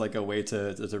there's like a way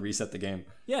to reset the game.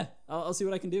 yeah, I'll see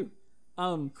what I can do.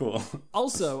 Cool.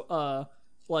 Also,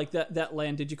 like that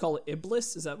land, did you call it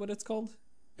Iblis? Is that what it's called?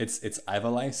 It's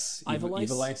Ivalice. Ivalice?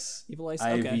 Ivalice,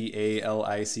 Ivalice. okay.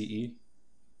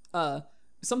 Ivalice.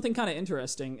 Something kind of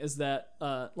interesting is that,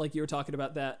 like you were talking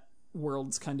about that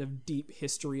world's kind of deep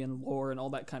history and lore and all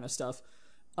that kind of stuff.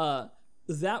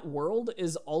 That world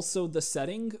is also the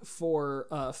setting for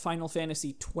Final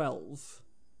Fantasy 12.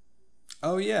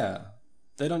 Oh yeah.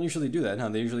 They don't usually do that, huh?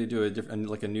 They usually do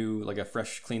a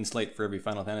fresh, clean slate for every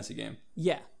Final Fantasy game.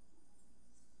 Yeah.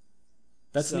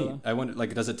 That's neat. I wonder,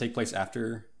 like, does it take place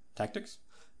after Tactics?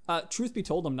 Truth be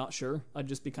told, I'm not sure. I'd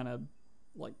just be kind of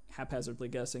like haphazardly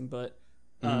guessing, but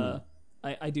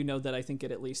I do know that I think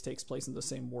it at least takes place in the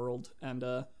same world, and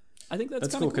I think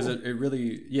that's cool because cool. it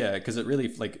really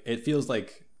like it feels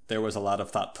like there was a lot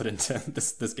of thought put into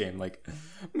this game, like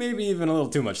maybe even a little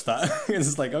too much thought. It's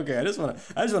just like, okay, I just want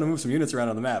to move some units around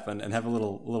on the map and have a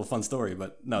little fun story,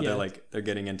 but no, Yeah. they're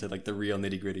getting into like the real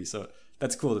nitty gritty. So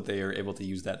that's cool that they are able to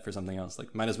use that for something else.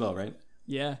 Like, might as well, right?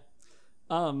 Yeah.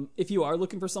 If you are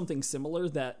looking for something similar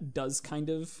that does kind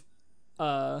of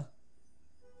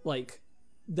like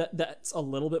that's a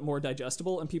little bit more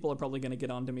digestible, and people are probably going to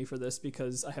get onto me for this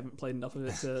because I haven't played enough of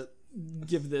it to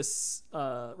give this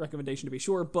recommendation to be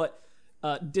sure, but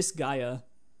Disgaea,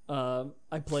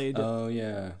 I played. Oh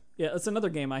yeah. Yeah, that's another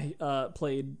game I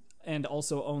played and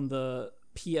also own the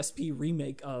PSP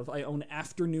remake of. I own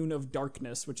Afternoon of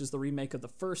Darkness, which is the remake of the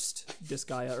first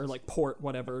Disgaea, or like port,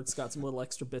 whatever. It's got some little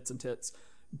extra bits and tits.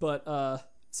 But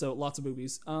so lots of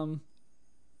movies.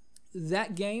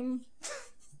 That game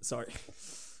sorry.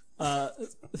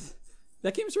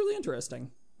 That game's really interesting.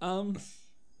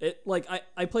 It like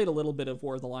I played a little bit of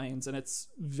War of the Lions, and it's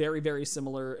very, very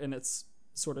similar in its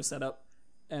sort of setup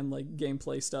and like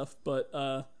gameplay stuff, but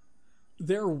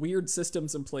there are weird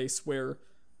systems in place where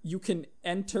you can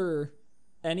enter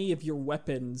any of your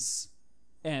weapons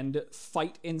and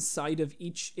fight inside of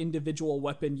each individual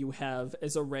weapon you have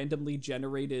as a randomly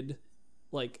generated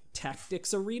like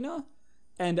tactics arena.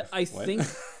 And I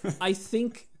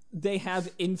think they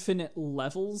have infinite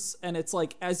levels, and it's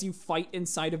like as you fight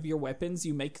inside of your weapons,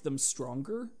 you make them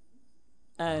stronger.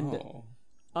 And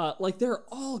like there are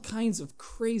all kinds of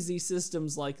crazy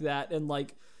systems like that, and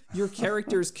like your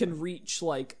characters can reach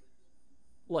like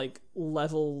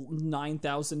level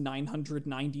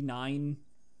 9,999,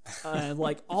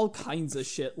 like all kinds of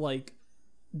shit. Like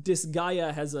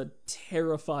Disgaea has a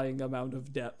terrifying amount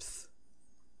of depth.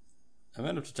 I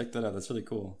might have to check that out. That's really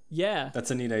cool. Yeah.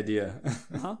 That's a neat idea.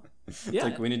 Huh? It's Yeah.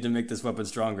 like, we need to make this weapon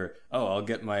stronger. Oh, I'll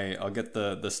get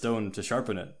the stone to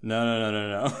sharpen it.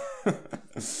 No.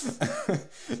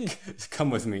 Come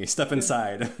with me. Step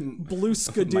inside. Blue My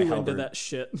skidoo into halberd. that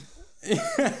shit.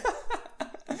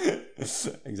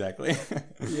 Exactly.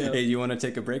 Yeah. Hey, you want to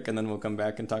take a break and then we'll come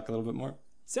back and talk a little bit more?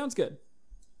 Sounds good.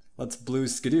 Let's blue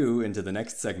skidoo into the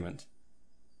next segment.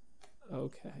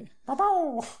 Okay.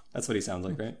 That's what he sounds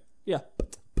like, right? Yeah.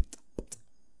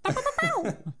 And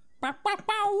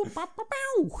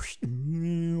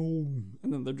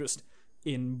then they're just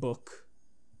in book.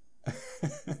 All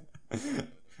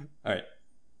right.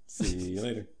 See you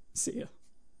later. See ya.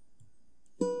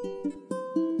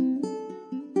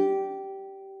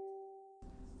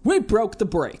 We broke the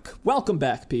break. Welcome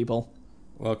back, people.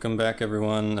 Welcome back,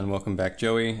 everyone, and welcome back,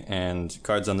 Joey. And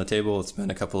cards on the table. It's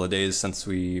been a couple of days since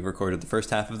we recorded the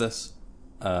first half of this.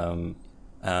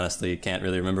 I honestly can't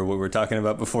really remember what we were talking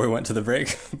about before we went to the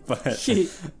break, but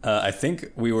I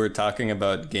think we were talking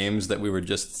about games that we were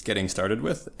just getting started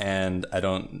with, and I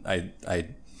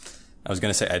was going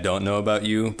to say I don't know about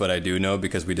you, but I do know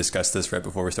because we discussed this right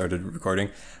before we started recording.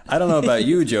 I don't know about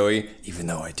you, Joey, even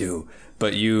though I do,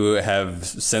 but you have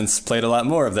since played a lot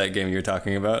more of that game you're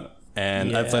talking about,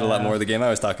 and I've played a lot more of the game I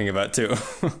was talking about too.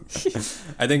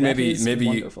 I think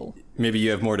maybe you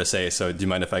have more to say, so do you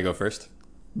mind if I go first?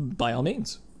 By all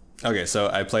means. Okay, so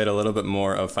I played a little bit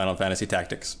more of Final Fantasy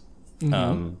Tactics.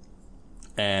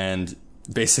 And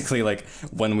basically, like,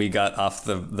 when we got off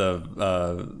the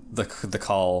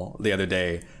call the other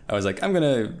day, I was like,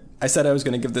 I said I was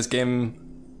gonna give this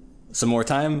game some more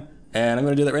time, and I'm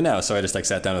gonna do that right now. So I just like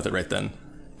sat down with it right then.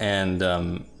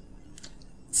 And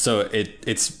so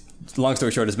it's long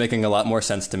story short, it's making a lot more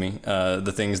sense to me.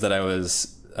 The things that I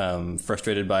was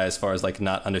frustrated by as far as like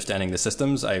not understanding the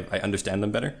systems, I understand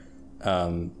them better.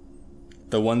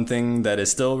 The one thing that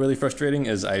is still really frustrating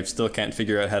is I still can't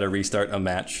figure out how to restart a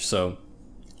match. So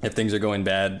if things are going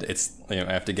bad, it's, I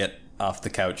have to get off the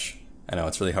couch. I know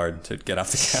it's really hard to get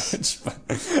off the couch, but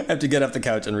I have to get off the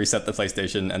couch and reset the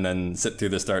PlayStation and then sit through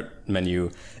the start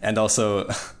menu. And also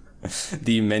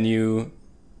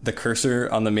the cursor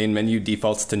on the main menu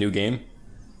defaults to new game.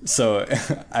 So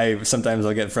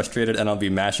I'll get frustrated and I'll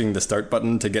be mashing the start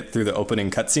button to get through the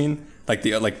opening cutscene, like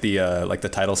the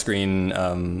title screen,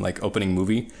 like opening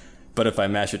movie. But if I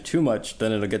mash it too much,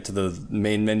 then it'll get to the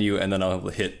main menu and then I'll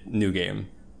hit new game,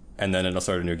 and then it'll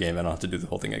start a new game and I'll have to do the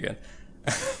whole thing again.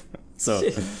 So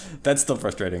that's still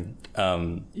frustrating.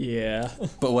 Yeah.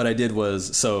 But what I did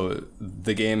was, so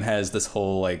the game has this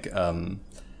whole like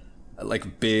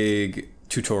big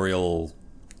tutorial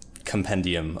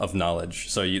compendium of knowledge.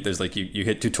 So there's like you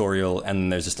hit tutorial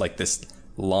and there's just like this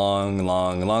long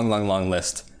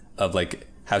list of like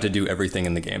how to do everything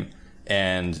in the game.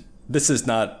 And this is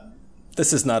not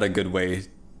a good way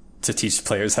to teach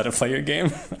players how to play your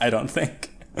game, I don't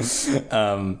think.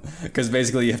 Because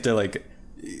basically you have to like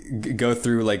go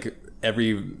through like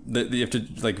you have to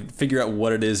like figure out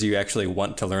what it is you actually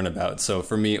want to learn about. So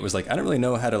for me it was like I don't really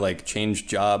know how to like change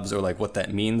jobs or like what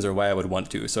that means or why I would want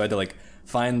to. So I had to like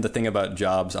find the thing about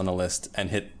jobs on the list and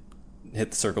hit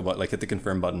the circle button, like hit the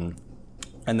confirm button.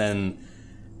 And then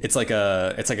it's like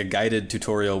a guided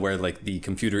tutorial where like the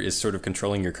computer is sort of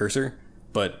controlling your cursor,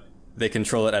 but they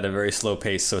control it at a very slow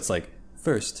pace. So it's like,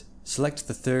 first, select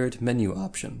the third menu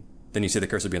option. Then you see the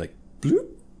cursor be like, bloop,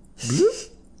 bloop.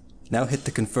 Now hit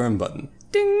the confirm button.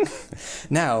 Ding.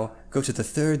 Now go to the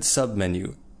third sub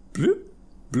menu. Bloop,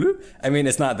 bloop. I mean,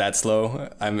 it's not that slow.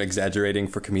 I'm exaggerating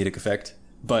for comedic effect,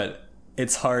 but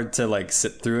it's hard to like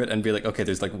sit through it and be like, okay,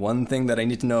 there's like one thing that I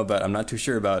need to know about I'm not too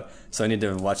sure about, so I need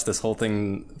to watch this whole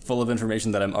thing full of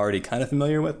information that I'm already kind of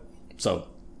familiar with. So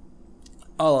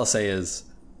all I'll say is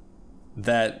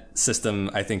that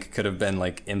system I think could have been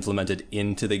like implemented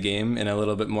into the game in a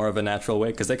little bit more of a natural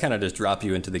way, because they kind of just drop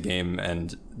you into the game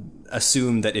and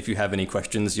assume that if you have any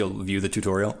questions you'll view the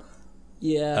tutorial.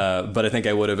 Yeah. But I think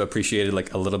I would have appreciated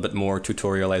like a little bit more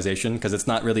tutorialization, because it's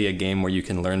not really a game where you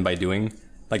can learn by doing.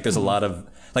 Like there's a lot of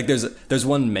like there's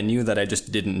one menu that I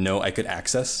just didn't know I could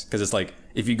access, because it's like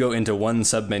if you go into one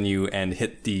sub menu and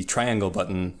hit the triangle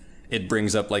button, it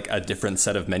brings up like a different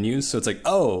set of menus. So it's like,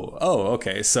 oh,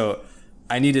 okay. So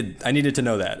I needed to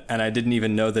know that, and I didn't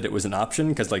even know that it was an option,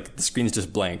 because like the screen's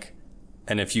just blank,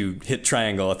 and if you hit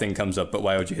triangle, a thing comes up. But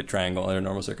why would you hit triangle under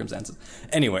normal circumstances?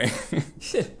 Anyway,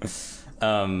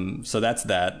 so that's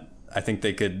that. I think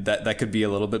they could that could be a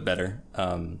little bit better.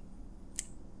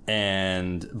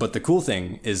 But the cool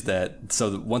thing is that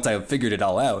once I figured it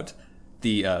all out,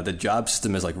 the job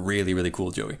system is like really, really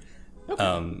cool, Joey.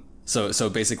 Okay. So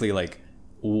basically like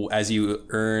as you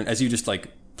just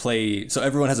like play. So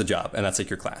everyone has a job, and that's like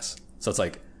your class. So it's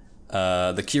like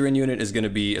the Kieran unit is going to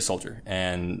be a soldier,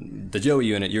 and the Joey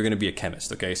unit, you're going to be a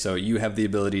chemist. Okay, so you have the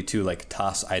ability to like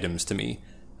toss items to me,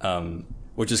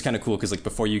 which is kind of cool because like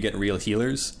before you get real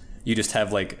healers, you just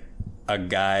have like a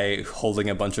guy holding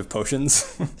a bunch of potions.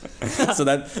 so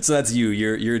that's you.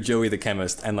 You're Joey the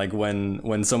chemist, and like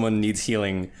when someone needs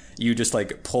healing, you just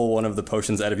like pull one of the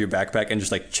potions out of your backpack and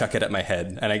just like chuck it at my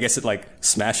head, and I guess it like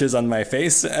smashes on my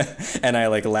face, and I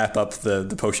like lap up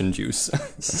the potion juice.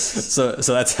 so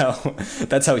that's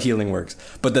how healing works.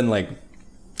 But then like.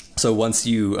 So once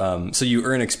you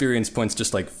earn experience points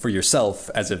just like for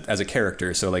yourself as a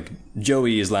character. So like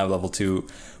Joey is now level 2,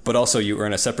 but also you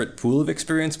earn a separate pool of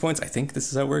experience points. I think this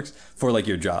is how it works for like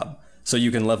your job. So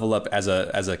you can level up as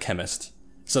a chemist.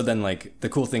 So then like the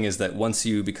cool thing is that once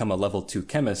you become a level 2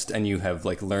 chemist and you have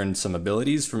like learned some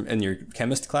abilities from in your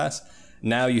chemist class,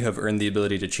 now you have earned the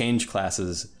ability to change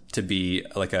classes to be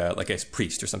like a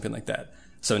priest or something like that.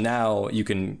 So now you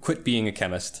can quit being a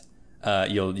chemist.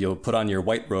 You'll put on your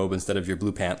white robe instead of your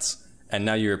blue pants, and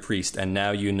now you're a priest, and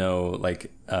now you know like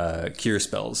cure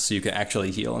spells, so you can actually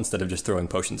heal instead of just throwing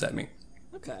potions at me.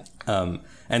 Okay.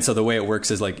 And so the way it works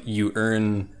is like you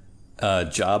earn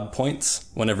job points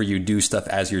whenever you do stuff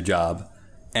as your job,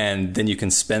 and then you can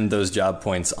spend those job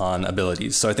points on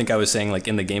abilities. So I think I was saying like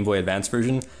in the Game Boy Advance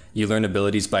version, you learn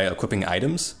abilities by equipping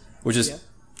items, which is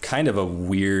kind of a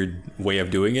weird way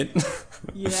of doing it.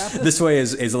 Yeah. This way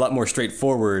is a lot more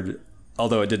straightforward.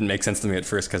 Although it didn't make sense to me at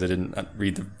first because I didn't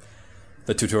read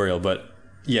the tutorial, but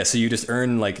yeah, so you just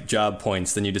earn like job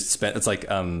points, then you just spend. It's like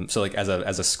so like as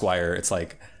a squire, it's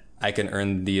like I can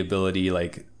earn the ability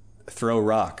like throw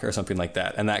rock or something like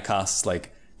that, and that costs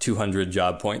like 200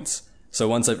 job points. So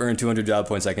once I've earned 200 job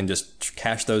points, I can just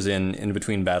cash those in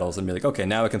between battles and be like, okay,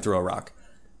 now I can throw a rock.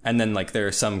 And then like there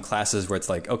are some classes where it's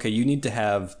like, okay, you need to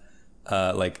have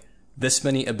like this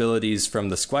many abilities from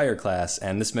the squire class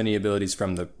and this many abilities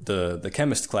from the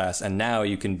chemist class, and now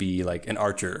you can be like an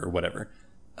archer or whatever.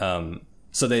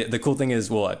 So the cool thing is,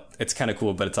 well, it's kind of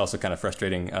cool, but it's also kind of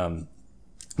frustrating.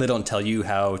 They don't tell you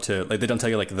how to, like, they don't tell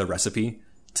you like the recipe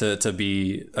to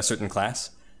be a certain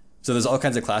class. So there's all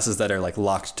kinds of classes that are like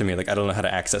locked to me. Like I don't know how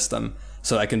to access them.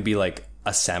 So I can be like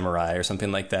a samurai or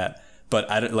something like that. But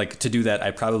I don't, like, to do that,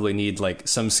 I probably need like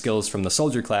some skills from the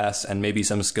soldier class and maybe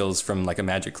some skills from like a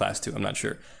magic class too. I'm not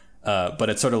sure. But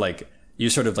it's sort of like you're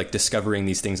sort of like discovering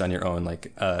these things on your own.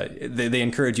 Like they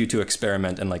encourage you to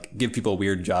experiment and like give people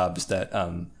weird jobs that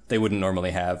they wouldn't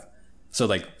normally have. So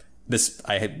like this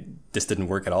didn't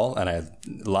work at all, and I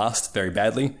lost very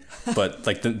badly. But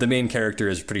like the main character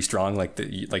is pretty strong, like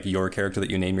your character that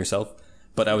you name yourself.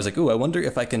 But I was like, ooh, I wonder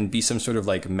if I can be some sort of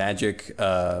like magic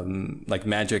and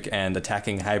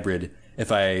attacking hybrid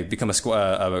if I become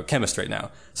a chemist right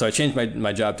now. So I changed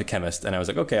my job to chemist, and I was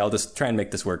like, okay, I'll just try and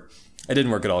make this work. It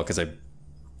didn't work at all because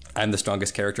I'm the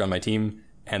strongest character on my team,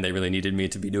 and they really needed me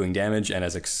to be doing damage. And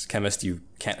as a chemist, you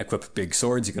can't equip big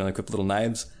swords; you can only equip little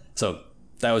knives. So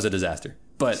that was a disaster.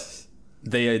 But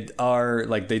they are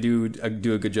like they do a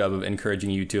good job of encouraging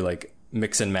you to like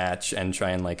mix and match and try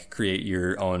and like create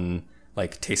your own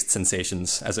like taste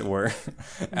sensations, as it were,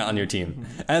 on your team.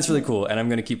 And it's really cool, and I'm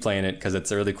going to keep playing it because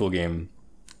it's a really cool game.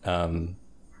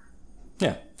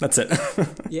 Yeah, that's it.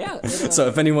 Yeah. So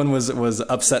if anyone was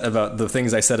upset about the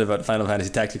things I said about Final Fantasy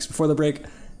Tactics before the break,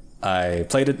 I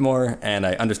played it more, and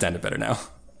I understand it better now.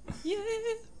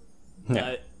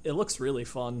 Yeah. It looks really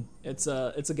fun. It's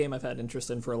a game I've had interest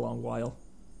in for a long while.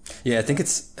 Yeah, I think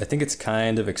it's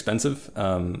kind of expensive.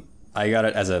 I got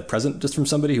it as a present just from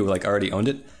somebody who like already owned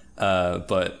it.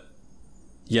 But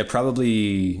yeah,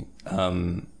 probably,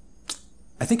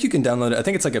 I think you can download it. I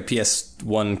think it's like a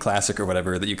PS1 classic or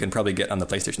whatever that you can probably get on the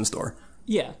PlayStation Store.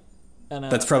 Yeah. And,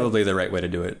 that's probably the right way to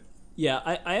do it. Yeah,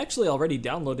 I actually already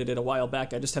downloaded it a while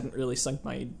back. I just haven't really sunk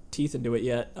my teeth into it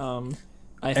yet. And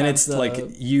it's like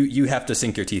you have to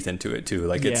sink your teeth into it too.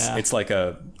 Like it's like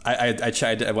I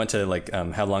tried. I went to like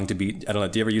How Long to Beat. I don't know.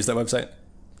 Do you ever use that website?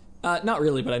 Not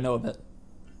really, but I know of it.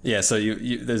 Yeah, so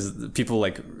there's people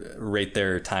like rate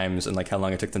their times and like how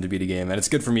long it took them to beat a game, and it's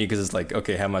good for me because it's like,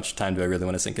 okay, how much time do I really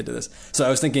want to sink into this? So I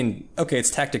was thinking, okay,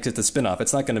 it's Tactics, it's a spin-off.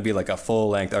 It's not going to be like a full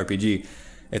length RPG.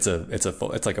 It's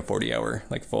like a 40-hour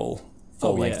like full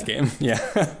length game. Yeah.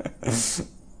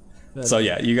 So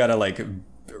yeah, you gotta like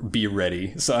be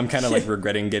ready. So I'm kind of like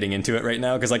regretting getting into it right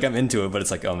now because like I'm into it, but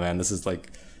it's like, oh man, this is like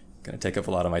gonna take up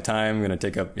a lot of my time. Gonna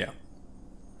take up Yeah.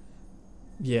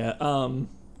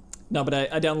 No, but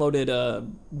I downloaded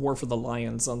War for the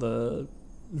Lions on the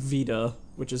Vita,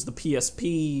 which is the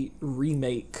PSP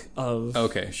remake of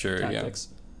Tactics.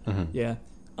 Yeah. Mm-hmm. Yeah.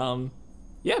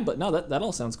 Yeah, but no, that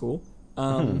all sounds cool.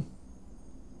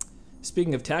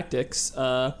 speaking of tactics,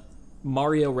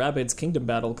 Mario Rabbids Kingdom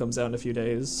Battle comes out in a few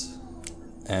days.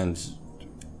 And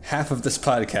half of this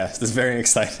podcast is very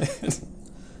excited.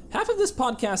 Half of this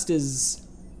podcast is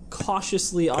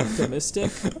cautiously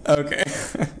optimistic. Okay.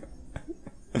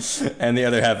 And the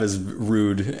other half is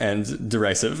rude and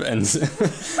derisive and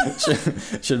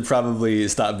should probably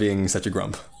stop being such a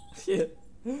grump. Yeah.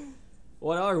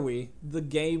 What are we? The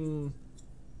game...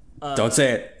 Don't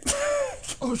say it.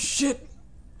 Oh, shit.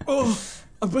 Oh,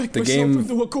 I backed The myself game-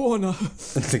 into a corner.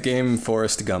 The game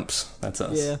Forrest Gumps. That's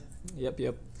us. Yeah.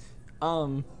 Yep.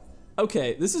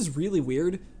 Okay, this is really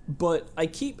weird, but I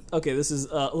keep... Okay, this is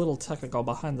a little technical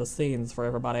behind the scenes for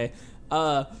everybody.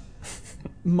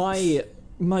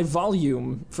 My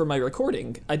volume for my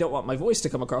recording, I don't want my voice to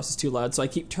come across as too loud, so I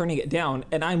keep turning it down,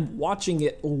 and I'm watching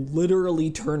it literally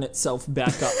turn itself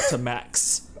back up to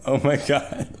max. Oh my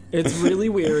god. It's really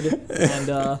weird,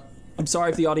 and I'm sorry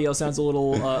if the audio sounds a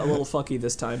little fucky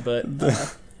this time, but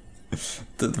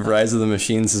The rise of the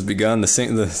machines has begun. The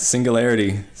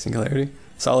singularity,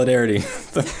 solidarity,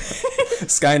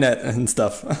 Skynet and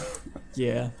stuff.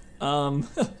 yeah.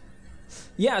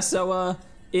 Yeah, so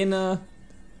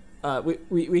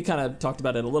we kind of talked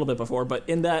about it a little bit before, but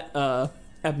in that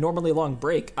abnormally long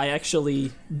break, I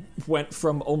actually went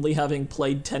from only having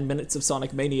played 10 minutes of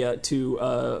Sonic Mania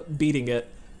to beating it.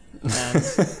 And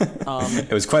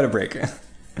It was quite a break.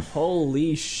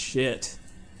 holy shit.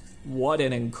 What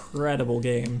an incredible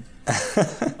game.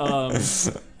 I'm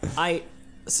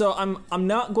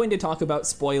not going to talk about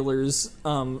spoilers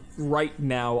right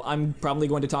now. I'm probably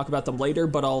going to talk about them later,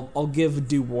 but I'll give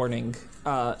due warning.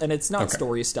 And it's not Okay.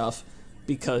 story stuff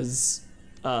because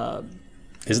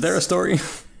Is there a story?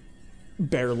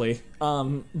 barely.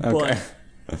 Okay.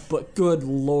 But good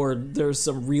lord, there's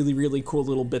some really, really cool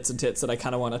little bits and tits that I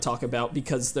kind of want to talk about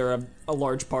because they're a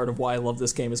large part of why I love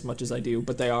this game as much as I do,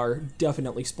 but they are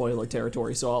definitely spoiler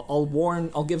territory. So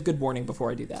I'll give good warning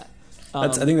before I do that. I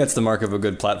think that's the mark of a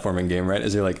good platforming game, right?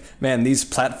 Is you're like, man, these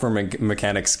platforming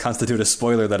mechanics constitute a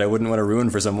spoiler that I wouldn't want to ruin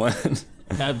for someone.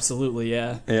 Absolutely,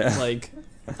 yeah. Yeah. Like,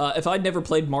 if I'd never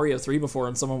played Mario 3 before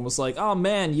and someone was like, oh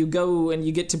man, you go and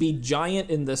you get to be giant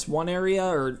in this one area,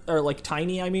 or like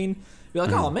tiny, I mean, be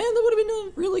like, oh man, that would have been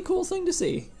a really cool thing to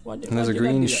see. And there's a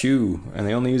green shoe, and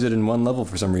they only use it in one level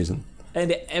for some reason.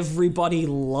 And everybody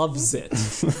loves it.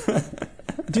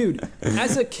 Dude,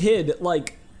 as a kid,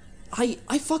 like, I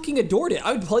fucking adored it.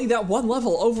 I would play that one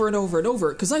level over and over and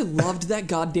over because I loved that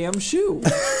goddamn shoe.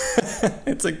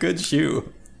 It's a good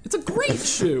shoe. It's a great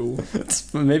shoe.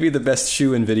 It's maybe the best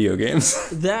shoe in video games.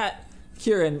 That,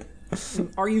 Kieran,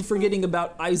 are you forgetting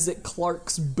about Isaac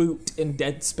Clarke's boot in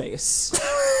Dead Space?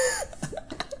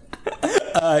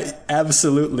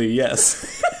 Absolutely,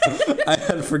 yes. I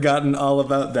had forgotten all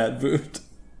about that boot.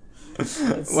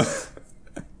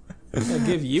 I'll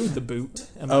give you the boot.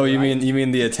 Am I Oh, you right?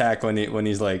 mean the attack when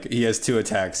he's like, he has two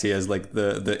attacks. He has like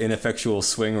the ineffectual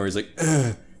swing where he's like,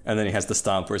 ugh, and then he has the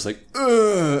stomp where it's like,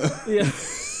 ugh. Yeah.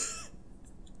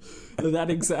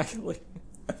 That exactly.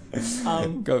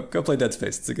 Go play Dead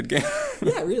Space. It's a good game.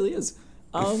 Yeah, it really is.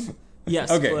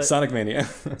 Yes. Okay, but Sonic Mania.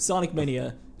 Sonic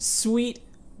Mania. Sweet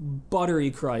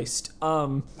buttery Christ.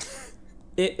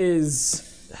 It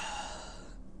is.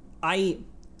 I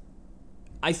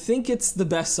think it's the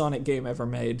best Sonic game ever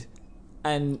made,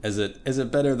 and Is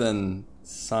it better than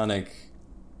Sonic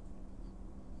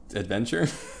Adventure?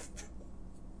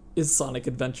 is Sonic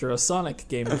Adventure a Sonic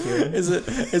game here? Is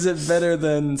it better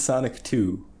than Sonic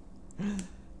 2?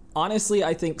 Honestly,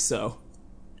 I think so.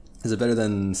 Is it better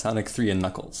than Sonic 3 and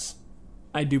Knuckles?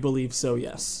 I do believe so.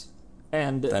 Yes.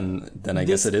 And Then I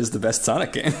guess it is the best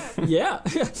Sonic game. yeah,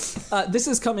 this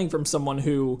is coming from someone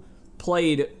who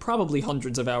played probably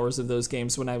hundreds of hours of those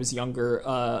games when I was younger.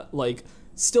 Like,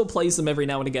 still plays them every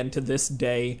now and again to this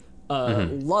day.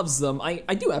 Loves them. I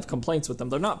do have complaints with them.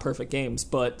 They're not perfect games,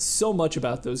 but so much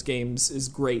about those games is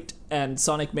great. And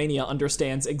Sonic Mania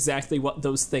understands exactly what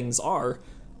those things are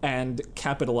and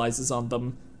capitalizes on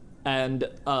them. And,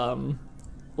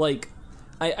 like,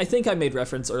 I think I made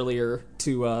reference earlier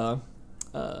to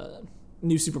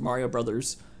New Super Mario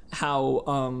Brothers,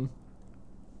 how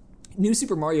New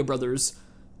Super Mario Brothers,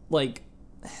 like,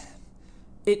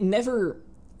 it never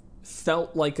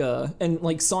felt like and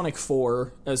like Sonic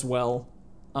 4 as well.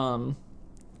 I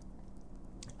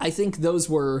think those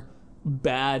were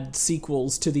bad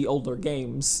sequels to the older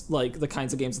games, like the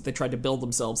kinds of games that they tried to build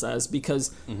themselves as,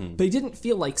 because they didn't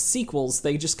feel like sequels.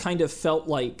 They just kind of felt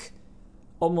like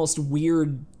almost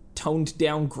weird toned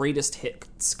down greatest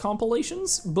hits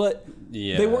compilations, but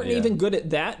they weren't even good at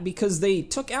that because they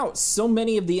took out so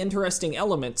many of the interesting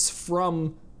elements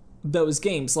from those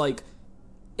games. Like,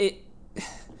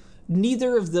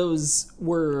 neither of those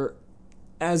were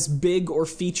as big or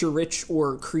feature-rich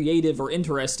or creative or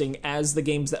interesting as the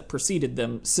games that preceded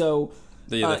them. So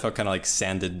they felt kind of like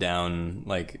sanded down,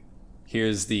 like,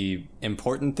 here's the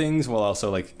important things while also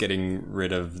like getting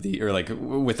rid of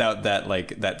without that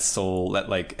like that soul, that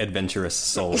like adventurous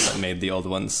soul that made the old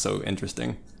ones so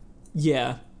interesting.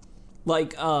 Yeah.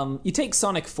 Like, you take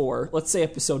Sonic 4, let's say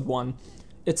episode 1,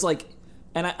 it's like,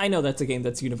 and I know that's a game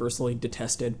that's universally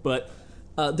detested, but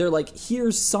they're like,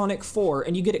 here's Sonic 4,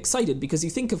 and you get excited because you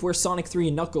think of where Sonic 3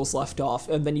 and Knuckles left off,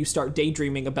 and then you start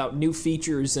daydreaming about new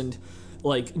features and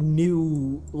like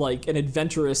new, like, an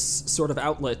adventurous sort of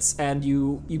outlets, and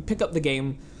you pick up the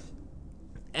game,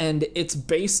 and it's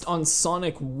based on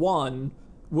Sonic 1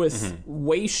 with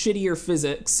way shittier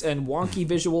physics and wonky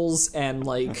visuals and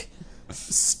like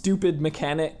stupid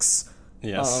mechanics.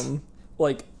 Yes.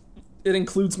 Like, it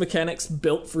includes mechanics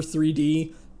built for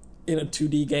 3D in a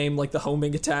 2D game, like the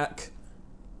homing attack.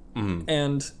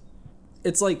 And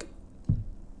it's like,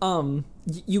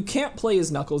 you can't play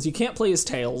as Knuckles, you can't play as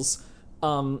Tails.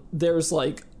 There's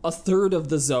like a third of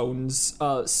the zones.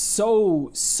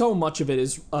 So much of it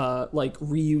is like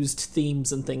reused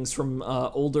themes and things from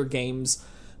older games.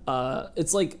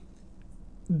 It's like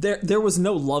there was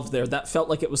no love there. That felt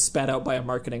like it was spat out by a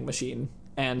marketing machine.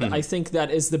 And I think that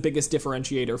is the biggest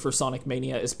differentiator for Sonic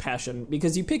Mania is passion,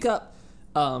 because you pick up.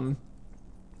 So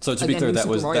to be clear, that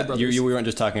was that you weren't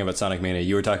just talking about Sonic Mania.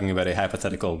 You were talking about a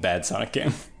hypothetical bad Sonic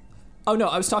game. Oh no,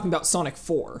 I was talking about Sonic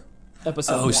 4.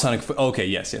 Episode 1. Sonic 4. Okay,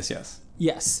 yes.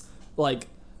 Yes. Like,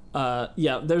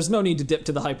 yeah, there's no need to dip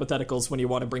to the hypotheticals when you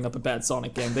want to bring up a bad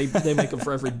Sonic game. They make them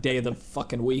for every day of the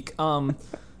fucking week.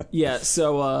 Yeah,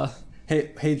 so,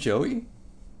 Hey, Joey?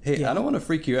 Hey, yeah. I don't want to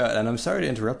freak you out, and I'm sorry to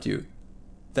interrupt you.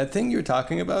 That thing you were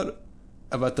talking about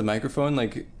the microphone,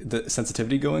 like, the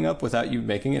sensitivity going up without you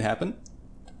making it happen,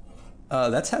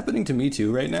 that's happening to me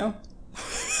too right now.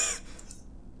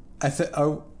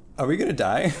 Are we gonna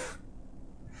die?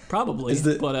 Probably. Is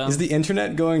the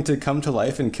internet going to come to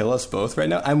life and kill us both right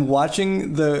now? I'm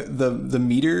watching the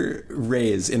meter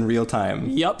raise in real time.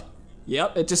 Yep,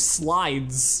 it just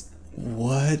slides.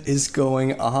 What is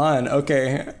going on?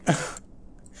 Okay.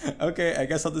 Okay, I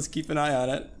guess I'll just keep an eye on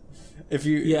it. If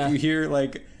you hear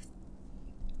like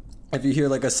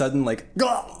a sudden like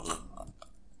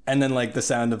and then like the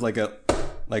sound of like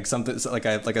something like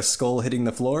a skull hitting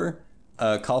the floor,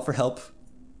 call for help.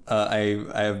 I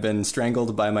have been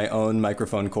strangled by my own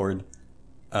microphone cord,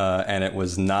 and it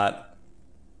was not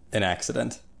an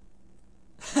accident.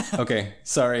 Okay,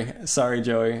 sorry,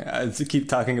 Joey. To keep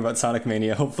talking about Sonic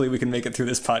Mania. Hopefully, we can make it through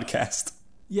this podcast.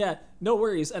 Yeah, no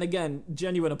worries. And again,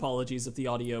 genuine apologies if the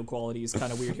audio quality is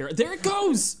kind of weird here. There it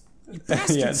goes! You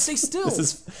bastard, Yes, stay still! This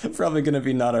is probably going to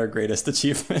be not our greatest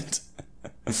achievement.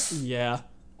 Yeah.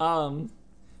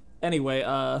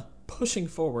 Anyway, pushing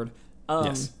forward.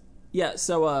 Yes. Yeah,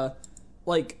 so,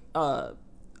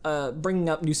 bringing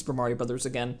up New Super Mario Brothers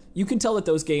again, you can tell that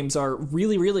those games are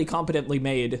really, really competently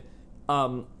made,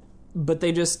 but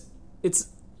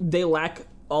they lack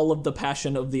all of the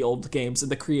passion of the old games and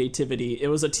the creativity. It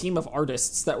was a team of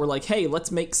artists that were like, hey,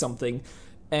 let's make something,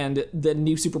 and the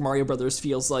New Super Mario Brothers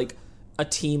feels like a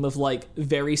team of, like,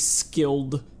 very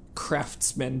skilled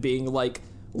craftsmen being like,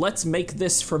 let's make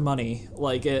this for money.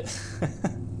 Like, it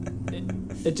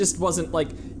just wasn't, like...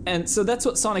 And so that's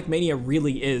what Sonic Mania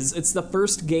really is. It's the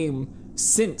first game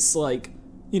since, like,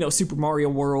 Super Mario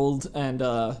World and,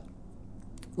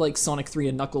 like, Sonic 3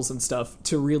 and Knuckles and stuff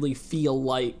to really feel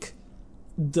like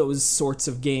those sorts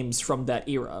of games from that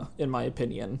era, in my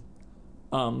opinion.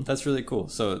 That's really cool.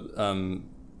 So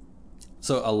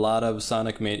a lot of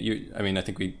Sonic Mania... I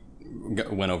think we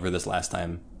went over this last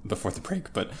time before the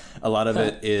break, but a lot of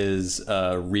it is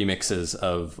remixes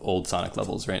of old Sonic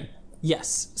levels, right?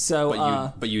 Yes.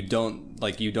 So, but you don't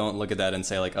look at that and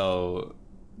say like, oh,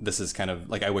 this is kind of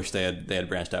like I wish they had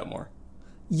branched out more.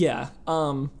 Yeah.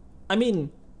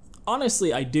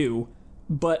 Honestly, I do,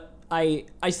 but I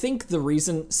think the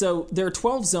reason. So there are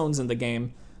 12 zones in the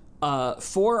game. 4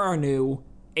 are new,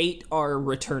 8 are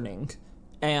returning,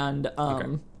 and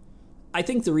I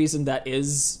think the reason that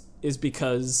is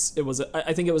because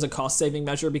I think it was a cost saving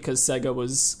measure because Sega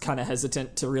was kind of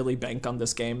hesitant to really bank on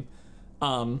this game.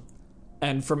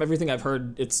 And from everything I've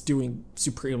heard, it's doing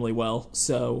supremely well.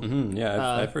 So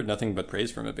I've heard nothing but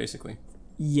praise from it, basically.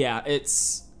 Yeah, it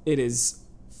is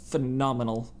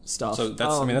phenomenal stuff. So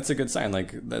that's a good sign.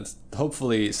 Like that's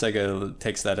hopefully Sega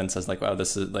takes that and says like, wow,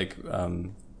 this is like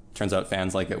turns out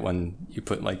fans like it when you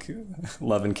put like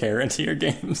love and care into your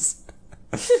games.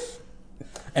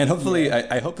 And hopefully,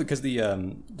 I hope because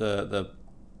the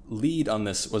lead on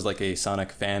this was like a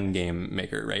Sonic fan game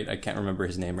maker, right? I can't remember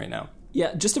his name right now.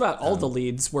 Yeah, just about all the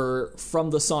leads were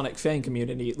from the Sonic fan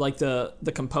community. Like the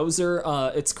composer,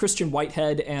 it's Christian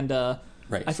Whitehead, and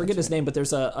Right, I forget his name, but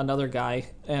there's another guy,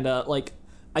 and like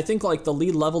I think like the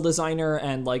lead level designer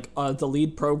and like the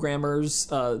lead programmers,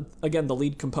 again the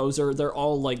lead composer, they're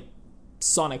all like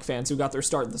Sonic fans who got their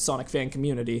start in the Sonic fan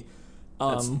community.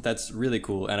 That's really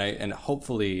cool, and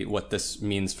hopefully what this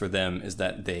means for them is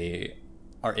that they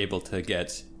are able to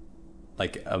get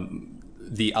like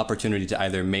the opportunity to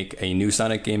either make a new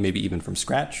Sonic game, maybe even from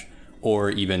scratch, or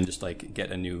even just like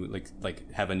get a new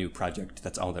like have a new project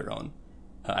that's all their own.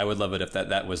 I would love it if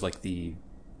that was like the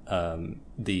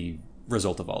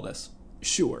result of all this.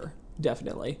 Sure,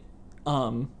 definitely.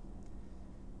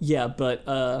 Yeah, but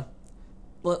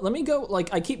let me go.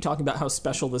 Like, I keep talking about how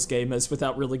special this game is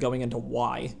without really going into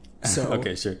why. So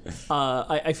Okay, sure.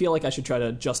 I feel like I should try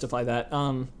to justify that.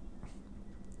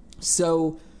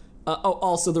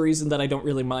 Also the reason that I don't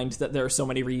really mind that there are so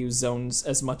many reused zones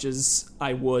as much as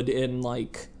I would in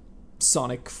like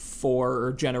Sonic 4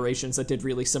 or Generations that did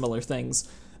really similar things.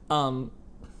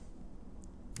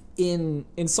 In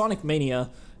Sonic Mania,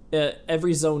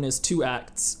 every zone is 2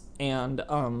 acts, and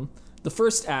the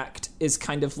first act is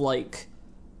kind of like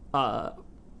a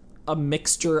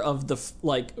mixture of the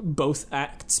like both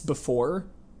acts before,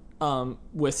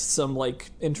 with some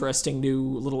like interesting new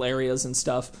little areas and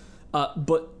stuff.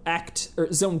 But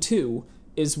Zone 2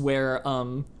 is where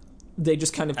they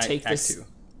just kind of take Act this. 2.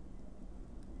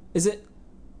 Is it?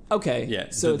 Okay. Yeah.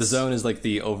 So the zone is like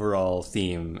the overall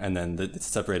theme, and then it's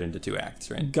separated into 2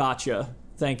 acts, right? Gotcha.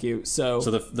 Thank you. So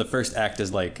the first act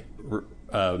is like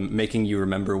making you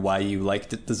remember why you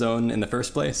liked the zone in the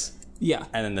first place. Yeah.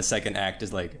 And then the second act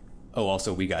is like, oh,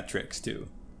 also we got tricks too.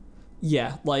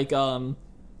 Yeah, like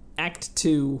Act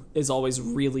 2 is always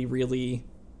really, really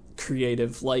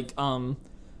creative. Like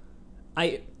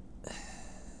I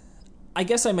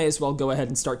guess I may as well go ahead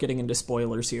and start getting into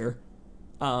spoilers here.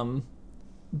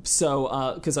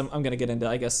 So because I'm going to get into,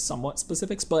 I guess, somewhat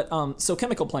specifics, but so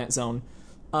Chemical Plant Zone,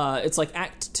 it's like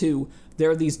Act 2. There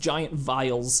are these giant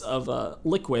vials of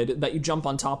liquid that you jump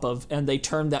on top of, and they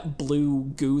turn that blue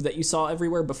goo that you saw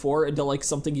everywhere before into like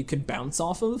something you could bounce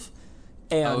off of.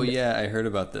 And Oh yeah, I heard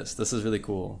about this. This is really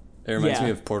cool. It reminds Yeah.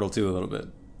 me of Portal 2 a little bit.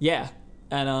 Yeah,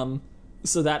 and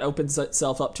so that opens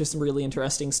itself up to some really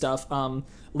interesting stuff.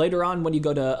 Later on, when you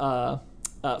go to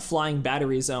Flying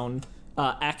Battery Zone,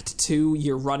 Act 2,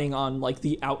 you're running on like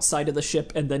the outside of the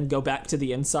ship and then go back to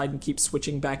the inside and keep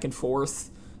switching back and forth.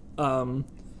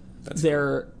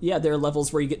 There are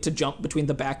levels where you get to jump between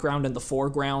the background and the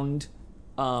foreground.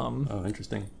 Oh,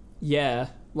 interesting. Yeah,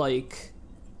 like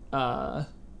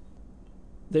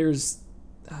there's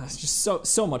just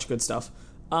so much good stuff.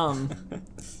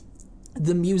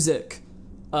 The music,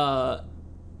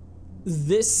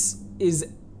 this is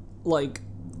like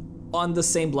on the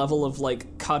same level of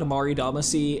like Katamari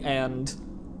Damacy and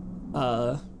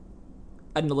I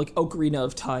don't know, like Ocarina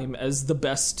of Time as the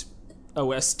best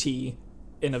OST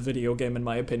in a video game, in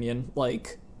my opinion.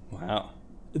 Like, Wow.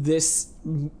 this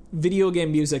video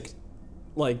game music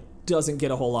like doesn't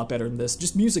get a whole lot better than this.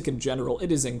 Just music in general,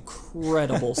 it is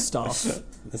incredible stuff.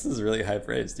 This is really high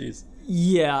praise, geez.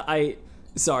 Yeah,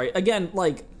 sorry. Again,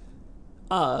 like,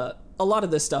 a lot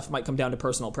of this stuff might come down to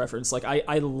personal preference. Like,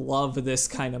 I love this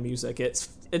kind of music.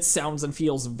 It sounds and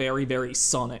feels very, very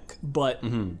Sonic. But,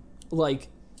 like,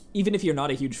 even if you're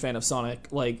not a huge fan of Sonic,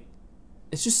 like,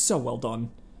 it's just so well done.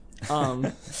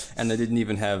 And they didn't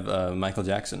even have Michael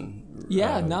Jackson.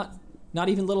 Yeah, not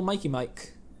even Little Mikey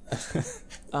Mike.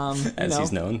 As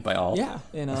he's known by all. Yeah,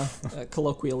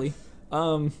 colloquially.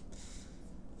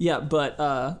 Yeah,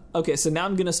 but okay, so now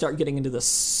I'm gonna start getting into the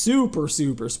super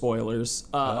spoilers.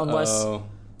 Unless,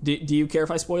 do you care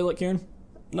if I spoil it, Kieran?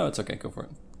 No, it's okay. Go for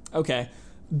it. Okay,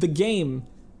 the game,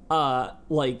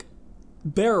 like,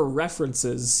 there are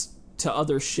references to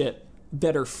other shit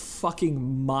that are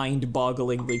fucking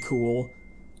mind-bogglingly cool.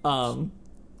 At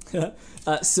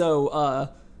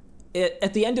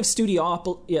the end of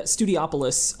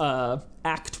Studiopolis,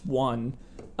 Act 1,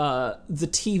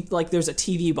 there's a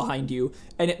TV behind you,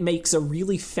 and it makes a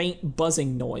really faint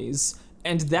buzzing noise.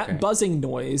 And that buzzing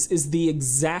noise is the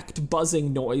exact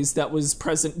buzzing noise that was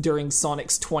present during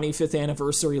Sonic's 25th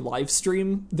anniversary live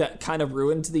stream that kind of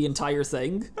ruined the entire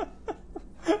thing.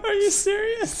 Are you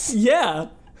serious? Yeah.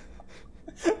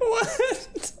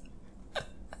 What?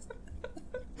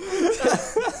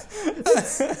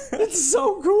 It's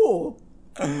so cool.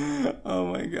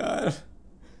 Oh my god.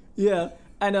 Yeah.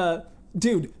 And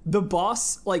dude, the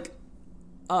boss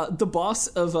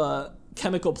of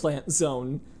Chemical Plant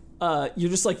Zone, you're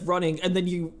just like running, and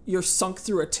then you're sunk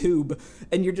through a tube,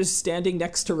 and you're just standing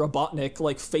next to Robotnik,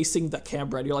 like facing the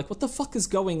camera, and you're like, what the fuck is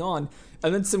going on?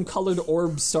 And then some colored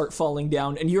orbs start falling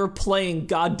down, and you're playing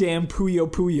goddamn Puyo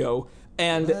Puyo,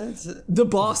 and the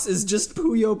boss is just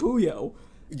Puyo Puyo.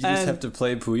 You just have to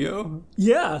play Puyo?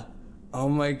 Yeah. Oh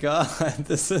my god,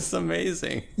 this is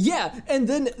amazing. Yeah, and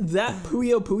then that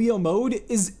Puyo Puyo mode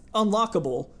is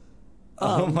unlockable.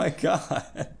 Oh my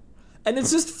god. And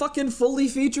it's just fucking fully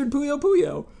featured Puyo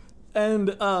Puyo.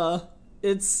 And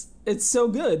it's so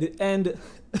good. And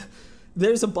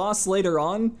there's a boss later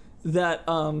on that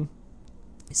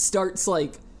starts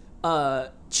like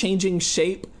changing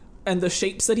shape, and the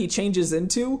shapes that he changes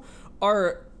into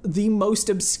are the most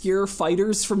obscure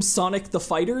fighters from Sonic the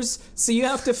Fighters. So you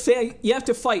have to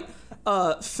fight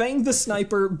Fang the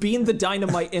Sniper, Bean the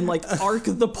Dynamite, and like Ark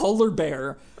the Polar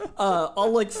Bear,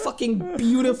 all like fucking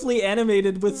beautifully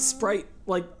animated with sprite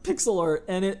like pixel art,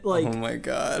 and it like, oh my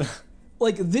god,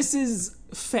 like this is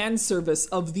fan service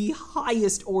of the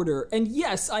highest order. And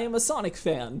yes, I am a Sonic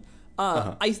fan.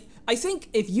 I think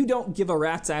if you don't give a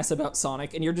rat's ass about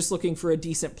Sonic and you're just looking for a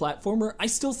decent platformer, I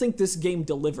still think this game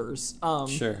delivers.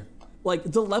 Sure. Like,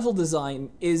 the level design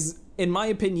is, in my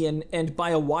opinion, and by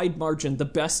a wide margin, the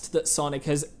best that Sonic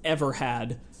has ever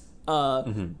had.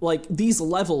 Like, these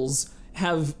levels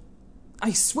have,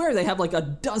 I swear they have like a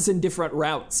dozen different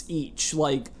routes each.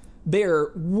 Like,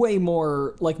 they're way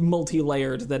more, like,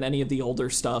 multi-layered than any of the older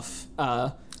stuff.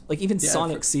 Like, even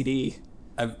Sonic CD.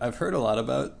 I've heard a lot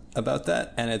about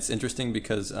that, and it's interesting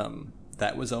because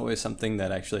that was always something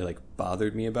that actually like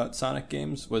bothered me about Sonic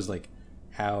games, was like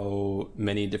how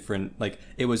many different, like,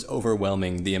 it was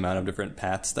overwhelming the amount of different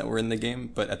paths that were in the game,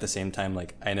 but at the same time,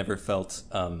 like, I never felt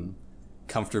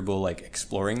comfortable like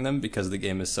exploring them because the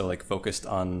game is so like focused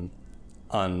on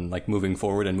like moving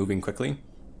forward and moving quickly.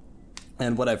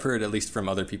 And what I've heard, at least from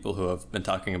other people who have been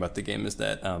talking about the game, is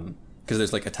that because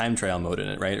there's like a time trial mode in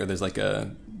it, right? Or there's like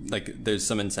there's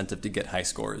some incentive to get high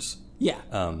scores. Yeah.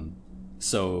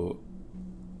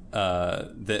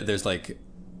 There's like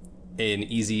an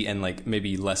easy and like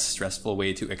maybe less stressful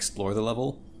way to explore the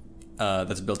level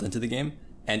that's built into the game.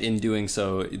 And in doing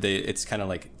so, it's kind of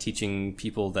like teaching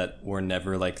people that were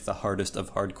never like the hardest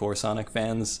of hardcore Sonic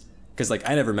fans. Because like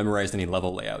I never memorized any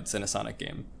level layouts in a Sonic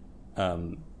game.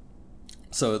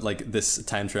 So like this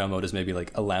time trial mode is maybe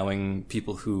like allowing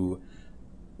people who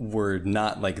were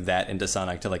not like that into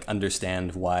Sonic to like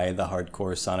understand why the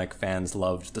hardcore Sonic fans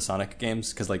loved the Sonic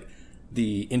games, because like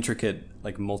the intricate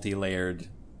like multi-layered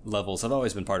levels have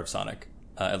always been part of Sonic,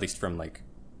 at least from like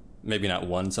maybe not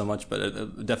 1 so much,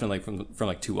 but definitely from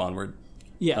like 2 onward.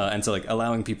 Yeah. And so like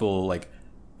allowing people like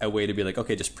a way to be like,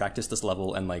 okay, just practice this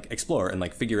level and like explore and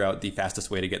like figure out the fastest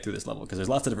way to get through this level, because there's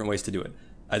lots of different ways to do it.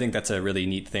 I think that's a really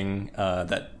neat thing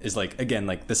that is like, again,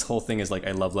 like this whole thing is like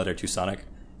a love letter to Sonic.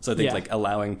 So I think like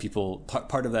allowing people,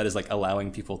 part of that is like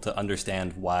allowing people to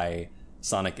understand why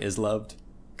Sonic is loved,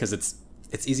 because it's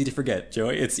easy to forget,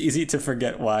 Joey. It's easy to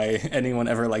forget why anyone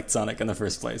ever liked Sonic in the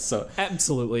first place. So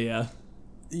absolutely, yeah.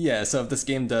 Yeah, so if this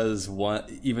game does one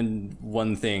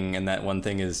thing, and that one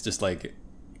thing is just like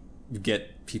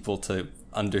get people to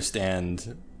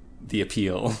understand the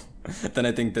appeal, then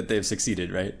I think that they've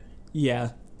succeeded, right?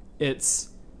 Yeah. It's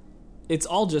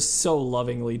all just so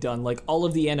lovingly done. Like, all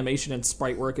of the animation and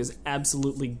sprite work is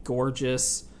absolutely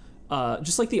gorgeous.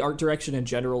 Just like the art direction in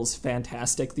general is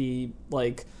fantastic.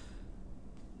 I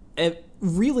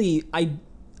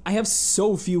have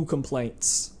so few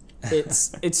complaints.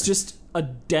 It's just a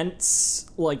dense,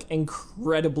 like,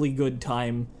 incredibly good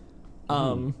time.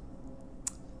 Some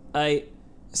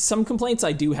complaints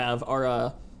I do have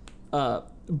are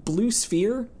Blue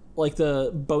Sphere, like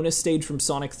the bonus stage from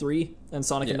Sonic 3 and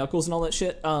Sonic and Knuckles and all that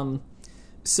shit.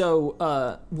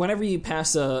 So whenever you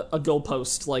pass a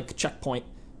goalpost, like checkpoint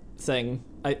thing,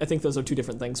 I think those are 2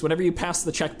 different things. Whenever you pass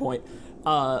the checkpoint,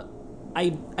 I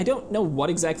don't know what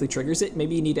exactly triggers it.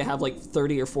 Maybe you need to have like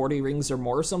 30 or 40 rings or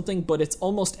more or something, but it's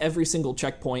almost every single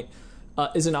checkpoint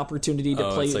is an opportunity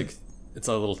to play. It's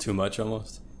a little too much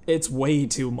almost. It's way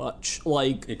too much.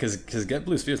 Like, because Get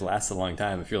Blue Spheres lasts a long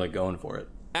time if you're like going for it.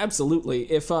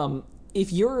 Absolutely. If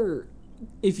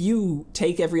you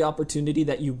take every opportunity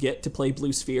that you get to play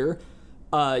Blue Sphere,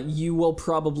 you will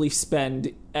probably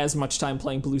spend as much time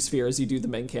playing Blue Sphere as you do the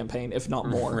main campaign, if not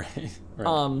more.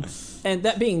 Right. And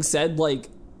that being said, like,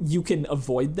 you can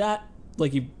avoid that.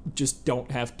 Like, you just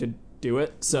don't have to do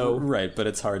it. So right, but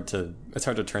it's hard to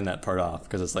turn that part off,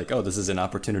 because it's like, oh, this is an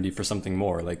opportunity for something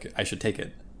more. Like, I should take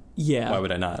it. Yeah. Why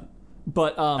would I not?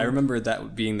 But I remember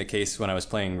that being the case when I was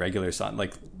playing regular Sonic.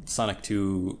 Like Sonic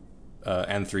 2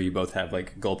 and 3 both have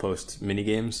like goalpost mini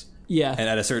games. Yeah. And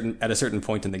at a certain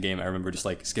point in the game, I remember just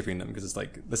like skipping them because it's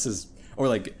like this is, or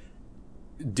like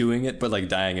doing it but like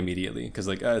dying immediately because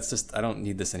like it's just I don't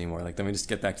need this anymore. Like let me just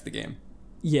get back to the game.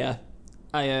 Yeah,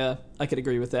 I could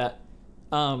agree with that.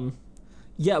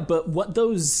 Yeah, but what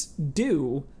those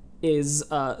do is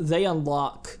they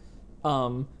unlock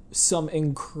some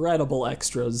incredible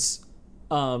extras.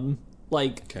 So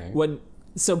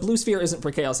Blue Sphere isn't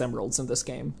for Chaos Emeralds in this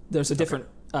game. There's a different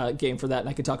game for that, and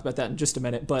I can talk about that in just a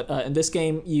minute. But in this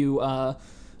game, you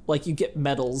get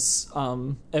medals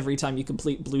every time you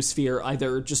complete Blue Sphere,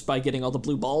 either just by getting all the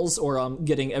blue balls or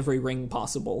getting every ring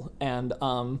possible. And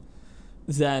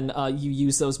then you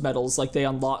use those medals, like they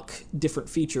unlock different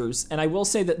features. And I will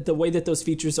say that the way that those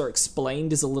features are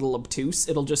explained is a little obtuse.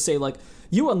 It'll just say like,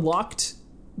 you unlocked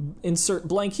insert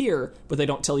blank here, but they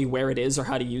don't tell you where it is or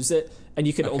how to use it. And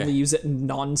you can only use it in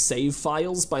non-save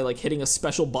files by like hitting a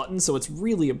special button, so it's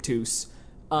really obtuse.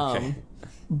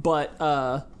 But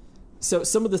so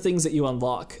some of the things that you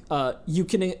unlock, you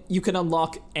can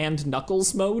unlock and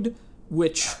Knuckles mode,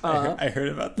 which I heard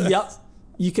about that. Yep.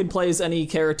 You can play as any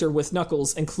character with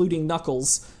Knuckles, including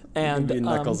Knuckles. And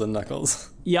Knuckles and Knuckles.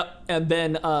 Yep. And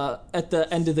then at the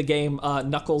end of the game,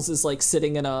 Knuckles is like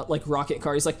sitting in a like rocket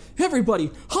car. He's like, "Everybody,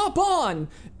 hop on!"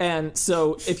 And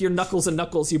so if you're Knuckles and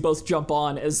Knuckles, you both jump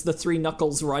on as the three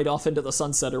Knuckles ride off into the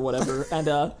sunset or whatever.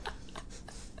 And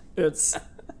it's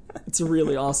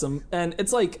really awesome. And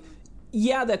it's like,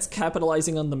 yeah, that's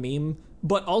capitalizing on the meme.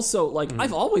 But also, like,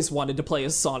 I've always wanted to play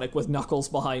as Sonic with Knuckles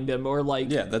behind him, or like...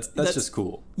 Yeah, that's just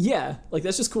cool. Yeah, like,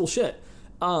 that's just cool shit.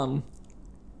 And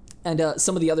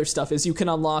some of the other stuff is you can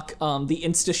unlock the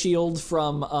Insta-Shield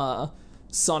from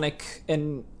Sonic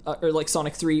and... or, like,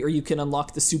 Sonic 3, or you can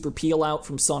unlock the Super Peel-Out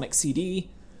from Sonic CD.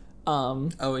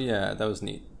 Oh, yeah, that was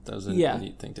neat. That was a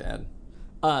neat thing to add.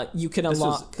 You can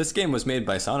unlock... This game was made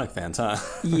by Sonic fans, huh?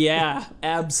 Yeah,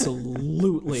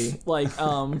 absolutely. Like,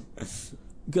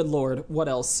 good lord, what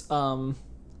else?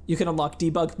 You can unlock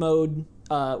debug mode,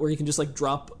 where you can just like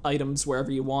drop items wherever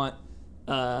you want.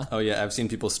 Oh yeah, I've seen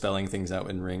people spelling things out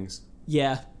in rings.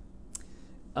 Yeah.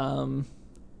 I'm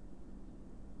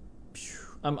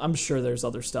sure there's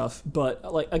other stuff,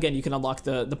 but like again, you can unlock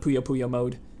the Puyo Puyo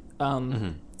mode.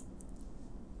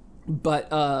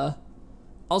 But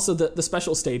also the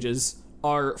special stages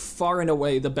are far and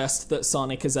away the best that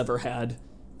Sonic has ever had.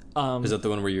 Is that the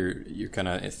one where you're kind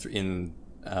of in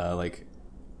like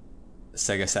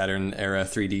Sega Saturn era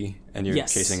 3D and you're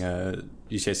chasing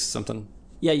you chase something?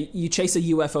 Yeah, you chase a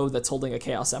UFO that's holding a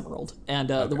Chaos Emerald. And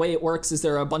the way it works is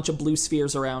there are a bunch of blue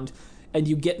spheres around, and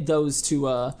you get those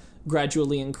to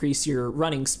gradually increase your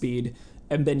running speed,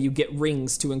 and then you get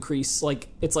rings to increase, like,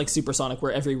 it's like Supersonic,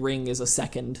 where every ring is a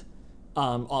second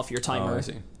off your timer. Oh, I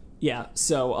see. Yeah,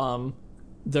 so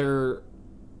they're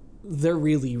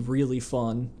really, really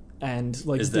fun, and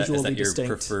like visually distinct. Is that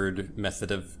your preferred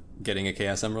method of getting a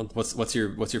Chaos Emerald? What's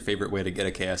your favorite way to get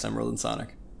a Chaos Emerald in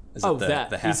Sonic? Is it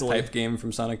the half easily. pipe game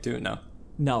from Sonic 2?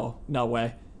 No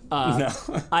way. No.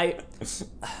 I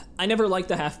never liked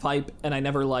the half pipe, and I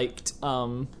never liked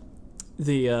the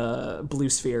blue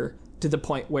sphere, to the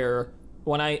point where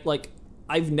when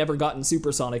I've never gotten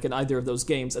Supersonic in either of those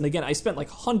games. And again, I spent like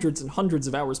hundreds and hundreds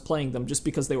of hours playing them just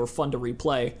because they were fun to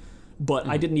replay, but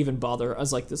I didn't even bother. I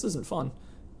was like, this isn't fun.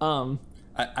 I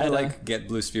like Get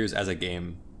Blue Spheres as a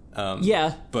game.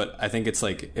 Yeah. But I think it's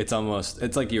like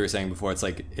you were saying before, it's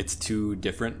like it's too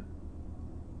different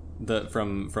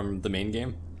from the main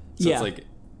game. So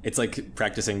it's like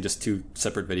practicing just two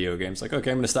separate video games. Like,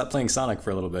 okay, I'm going to stop playing Sonic for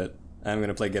a little bit, and I'm going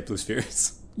to play Get Blue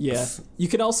Spheres. Yeah. You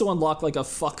can also unlock like a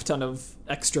fuck ton of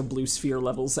extra blue sphere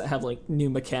levels that have like new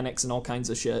mechanics and all kinds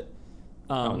of shit.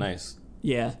 Oh, nice.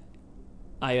 Yeah.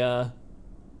 I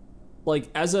like,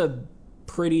 as a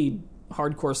pretty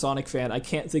hardcore Sonic fan, I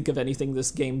can't think of anything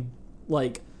this game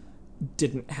like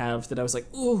didn't have that I was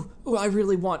like, ooh, I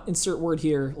really want insert word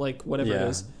here, like whatever it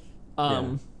is.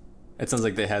 It sounds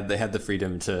like they had the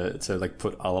freedom to like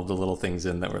put all of the little things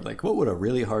in that were like, what would a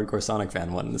really hardcore Sonic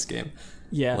fan want in this game?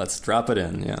 Yeah. Let's drop it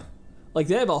in, yeah. Like,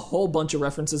 they have a whole bunch of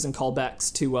references and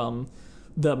callbacks to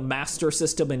the Master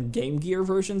System and Game Gear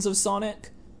versions of Sonic.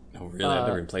 Oh, really? I've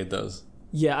never even played those.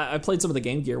 Yeah, I played some of the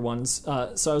Game Gear ones,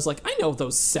 so I was like, I know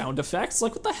those sound effects.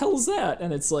 Like, what the hell is that?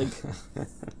 And it's like,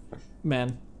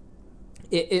 man,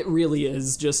 it really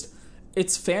is just,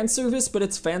 it's fan service, but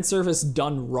it's fan service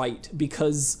done right,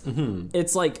 because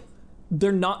it's like,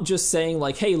 they're not just saying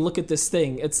like, hey, look at this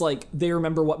thing. It's like, they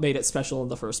remember what made it special in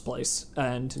the first place.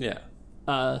 And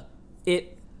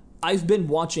I've been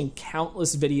watching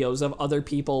countless videos of other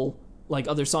people, like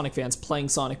other Sonic fans playing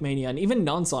Sonic Mania, and even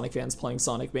non-Sonic fans playing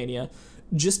Sonic Mania,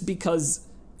 just because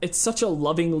it's such a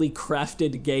lovingly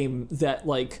crafted game that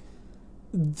like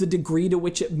the degree to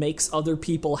which it makes other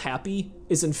people happy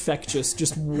is infectious.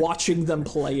 Just watching them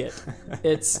play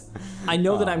it, I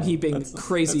know that I'm heaping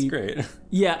crazy. That's great.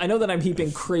 Yeah, I know that I'm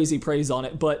heaping crazy praise on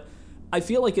it, but I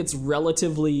feel like it's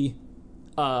relatively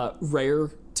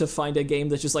rare to find a game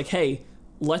that's just like, hey,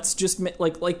 let's just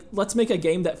let's make a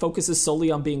game that focuses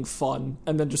solely on being fun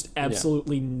and then just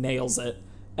absolutely nails it.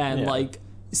 And like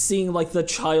seeing like the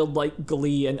childlike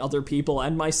glee in other people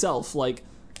and myself like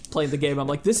playing the game, I'm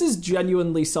like, this is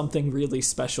genuinely something really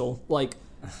special. Like,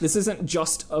 this isn't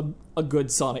just a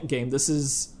good Sonic game. This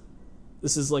is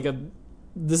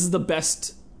the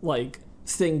best like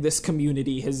thing this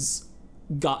community has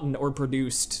gotten or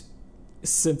produced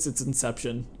since its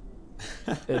inception.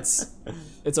 It's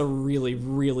a really,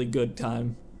 really good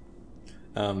time.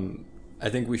 I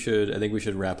think we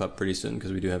should wrap up pretty soon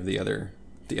because we do have the other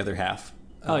half.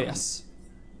 Yes.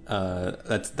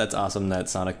 That's awesome that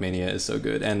Sonic Mania is so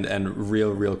good. And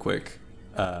real quick,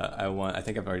 I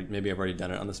think I've already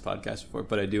done it on this podcast before,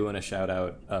 but I do want to shout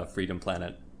out Freedom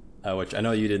Planet, which I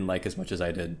know you didn't like as much as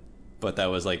I did, but that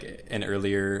was like an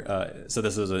earlier. So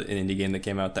this was an indie game that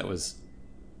came out that was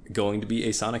going to be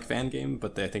a Sonic fan game,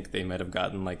 but I think they might have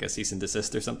gotten like a cease and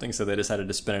desist or something, so they decided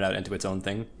to spin it out into its own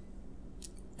thing.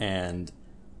 And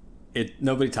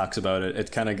nobody talks about it.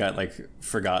 It kind of got like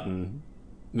forgotten.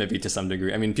 Maybe to some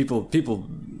degree. I mean, people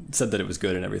said that it was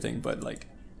good and everything, but like,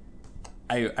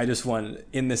 I just want,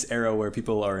 in this era where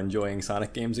people are enjoying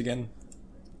Sonic games again,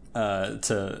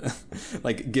 to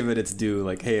like give it its due.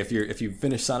 Like, hey, if you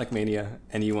finish Sonic Mania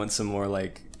and you want some more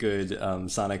like good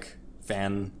Sonic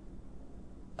fan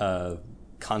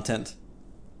content,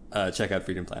 check out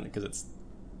Freedom Planet because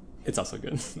it's also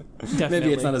good.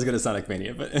 Maybe it's not as good as Sonic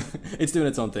Mania, but it's doing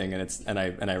its own thing, and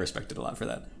I respect it a lot for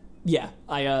that. Yeah,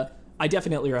 I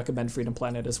definitely recommend Freedom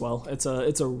Planet as well. It's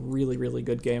a really, really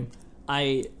good game.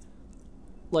 I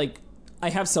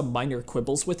have some minor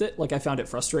quibbles with it. Like, I found it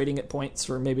frustrating at points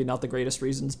for maybe not the greatest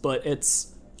reasons, but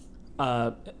it's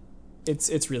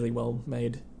really well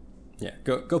made. Yeah,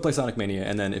 go play Sonic Mania,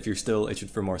 and then if you're still itching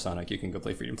for more Sonic, you can go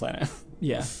play Freedom Planet.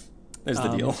 Yeah. There's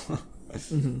the deal.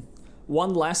 Mm-hmm.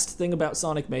 One last thing about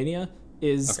Sonic Mania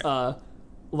is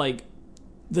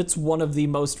that's one of the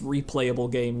most replayable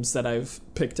games that I've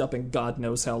picked up in God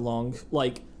knows how long.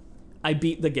 Like, I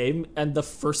beat the game, and the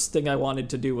first thing I wanted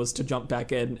to do was to jump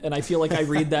back in. And I feel like I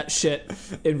read that shit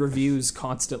in reviews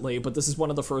constantly, but this is one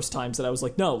of the first times that I was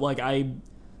like, no, like, I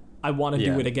want to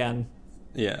do it again.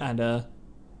 Yeah. And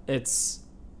it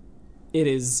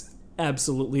is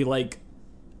absolutely, like,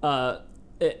 at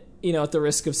the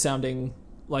risk of sounding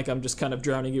like I'm just kind of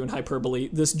drowning you in hyperbole,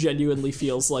 this genuinely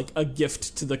feels like a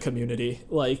gift to the community,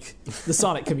 like the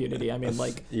Sonic community. I mean,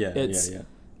 like,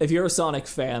 if you're a Sonic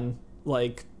fan,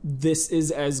 like, this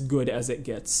is as good as it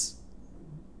gets.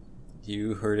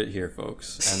 You heard it here,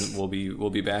 folks, and we'll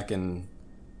be back in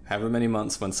however many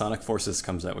months when Sonic Forces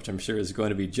comes out, which I'm sure is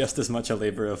going to be just as much a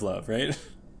labor of love, right?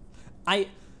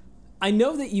 I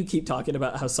know that you keep talking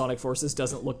about how Sonic Forces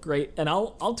doesn't look great, and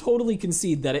I'll totally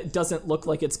concede that it doesn't look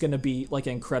like it's going to be like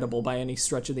incredible by any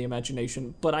stretch of the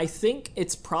imagination, but I think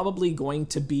it's probably going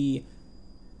to be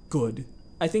good.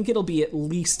 I think it'll be at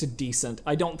least decent.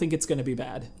 I don't think it's going to be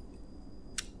bad.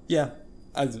 Yeah.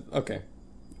 Okay.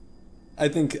 I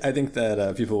think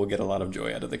that people will get a lot of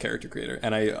joy out of the character creator,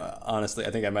 and I honestly, I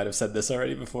think I might have said this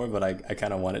already before, but I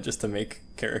kind of want it just to make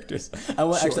characters. I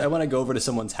want to go over to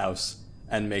someone's house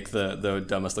and make the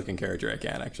dumbest looking character I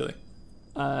can, actually.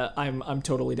 I'm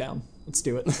totally down. Let's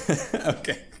do it.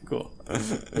 Okay, cool.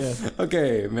 Yeah.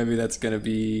 Okay, maybe that's gonna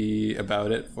be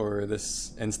about it for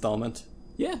this installment.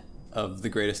 Yeah. Of the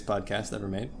greatest podcast ever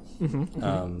made.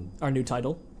 Our new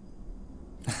title.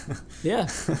 Yeah.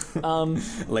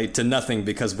 Late to nothing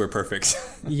because we're perfect.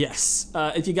 Yes.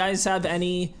 If you guys have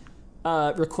any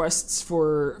requests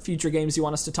for future games you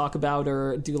want us to talk about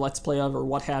or do Let's Play of or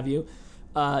what have you,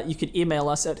 you could email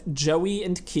us at Joey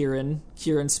and Kieran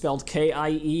spelled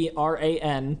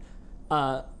Kieran,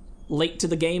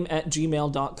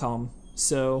 latetothegame@gmail.com.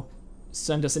 So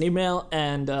send us an email,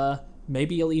 and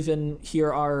maybe you'll even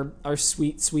hear our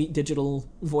sweet digital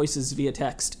voices via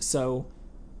text. So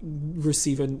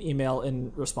receive an email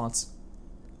in response.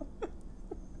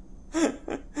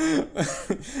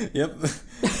 Yep.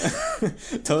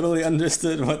 Totally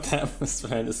understood what that was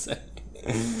trying to say.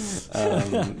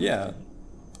 Yeah.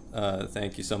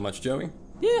 Thank you so much, Joey.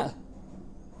 Yeah.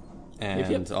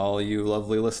 And yep. All you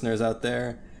lovely listeners out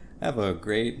there, have a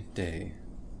great day.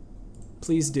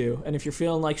 Please do. And if you're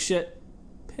feeling like shit,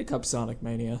 pick up Sonic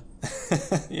Mania.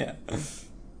 Yeah.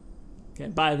 Okay,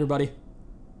 bye everybody.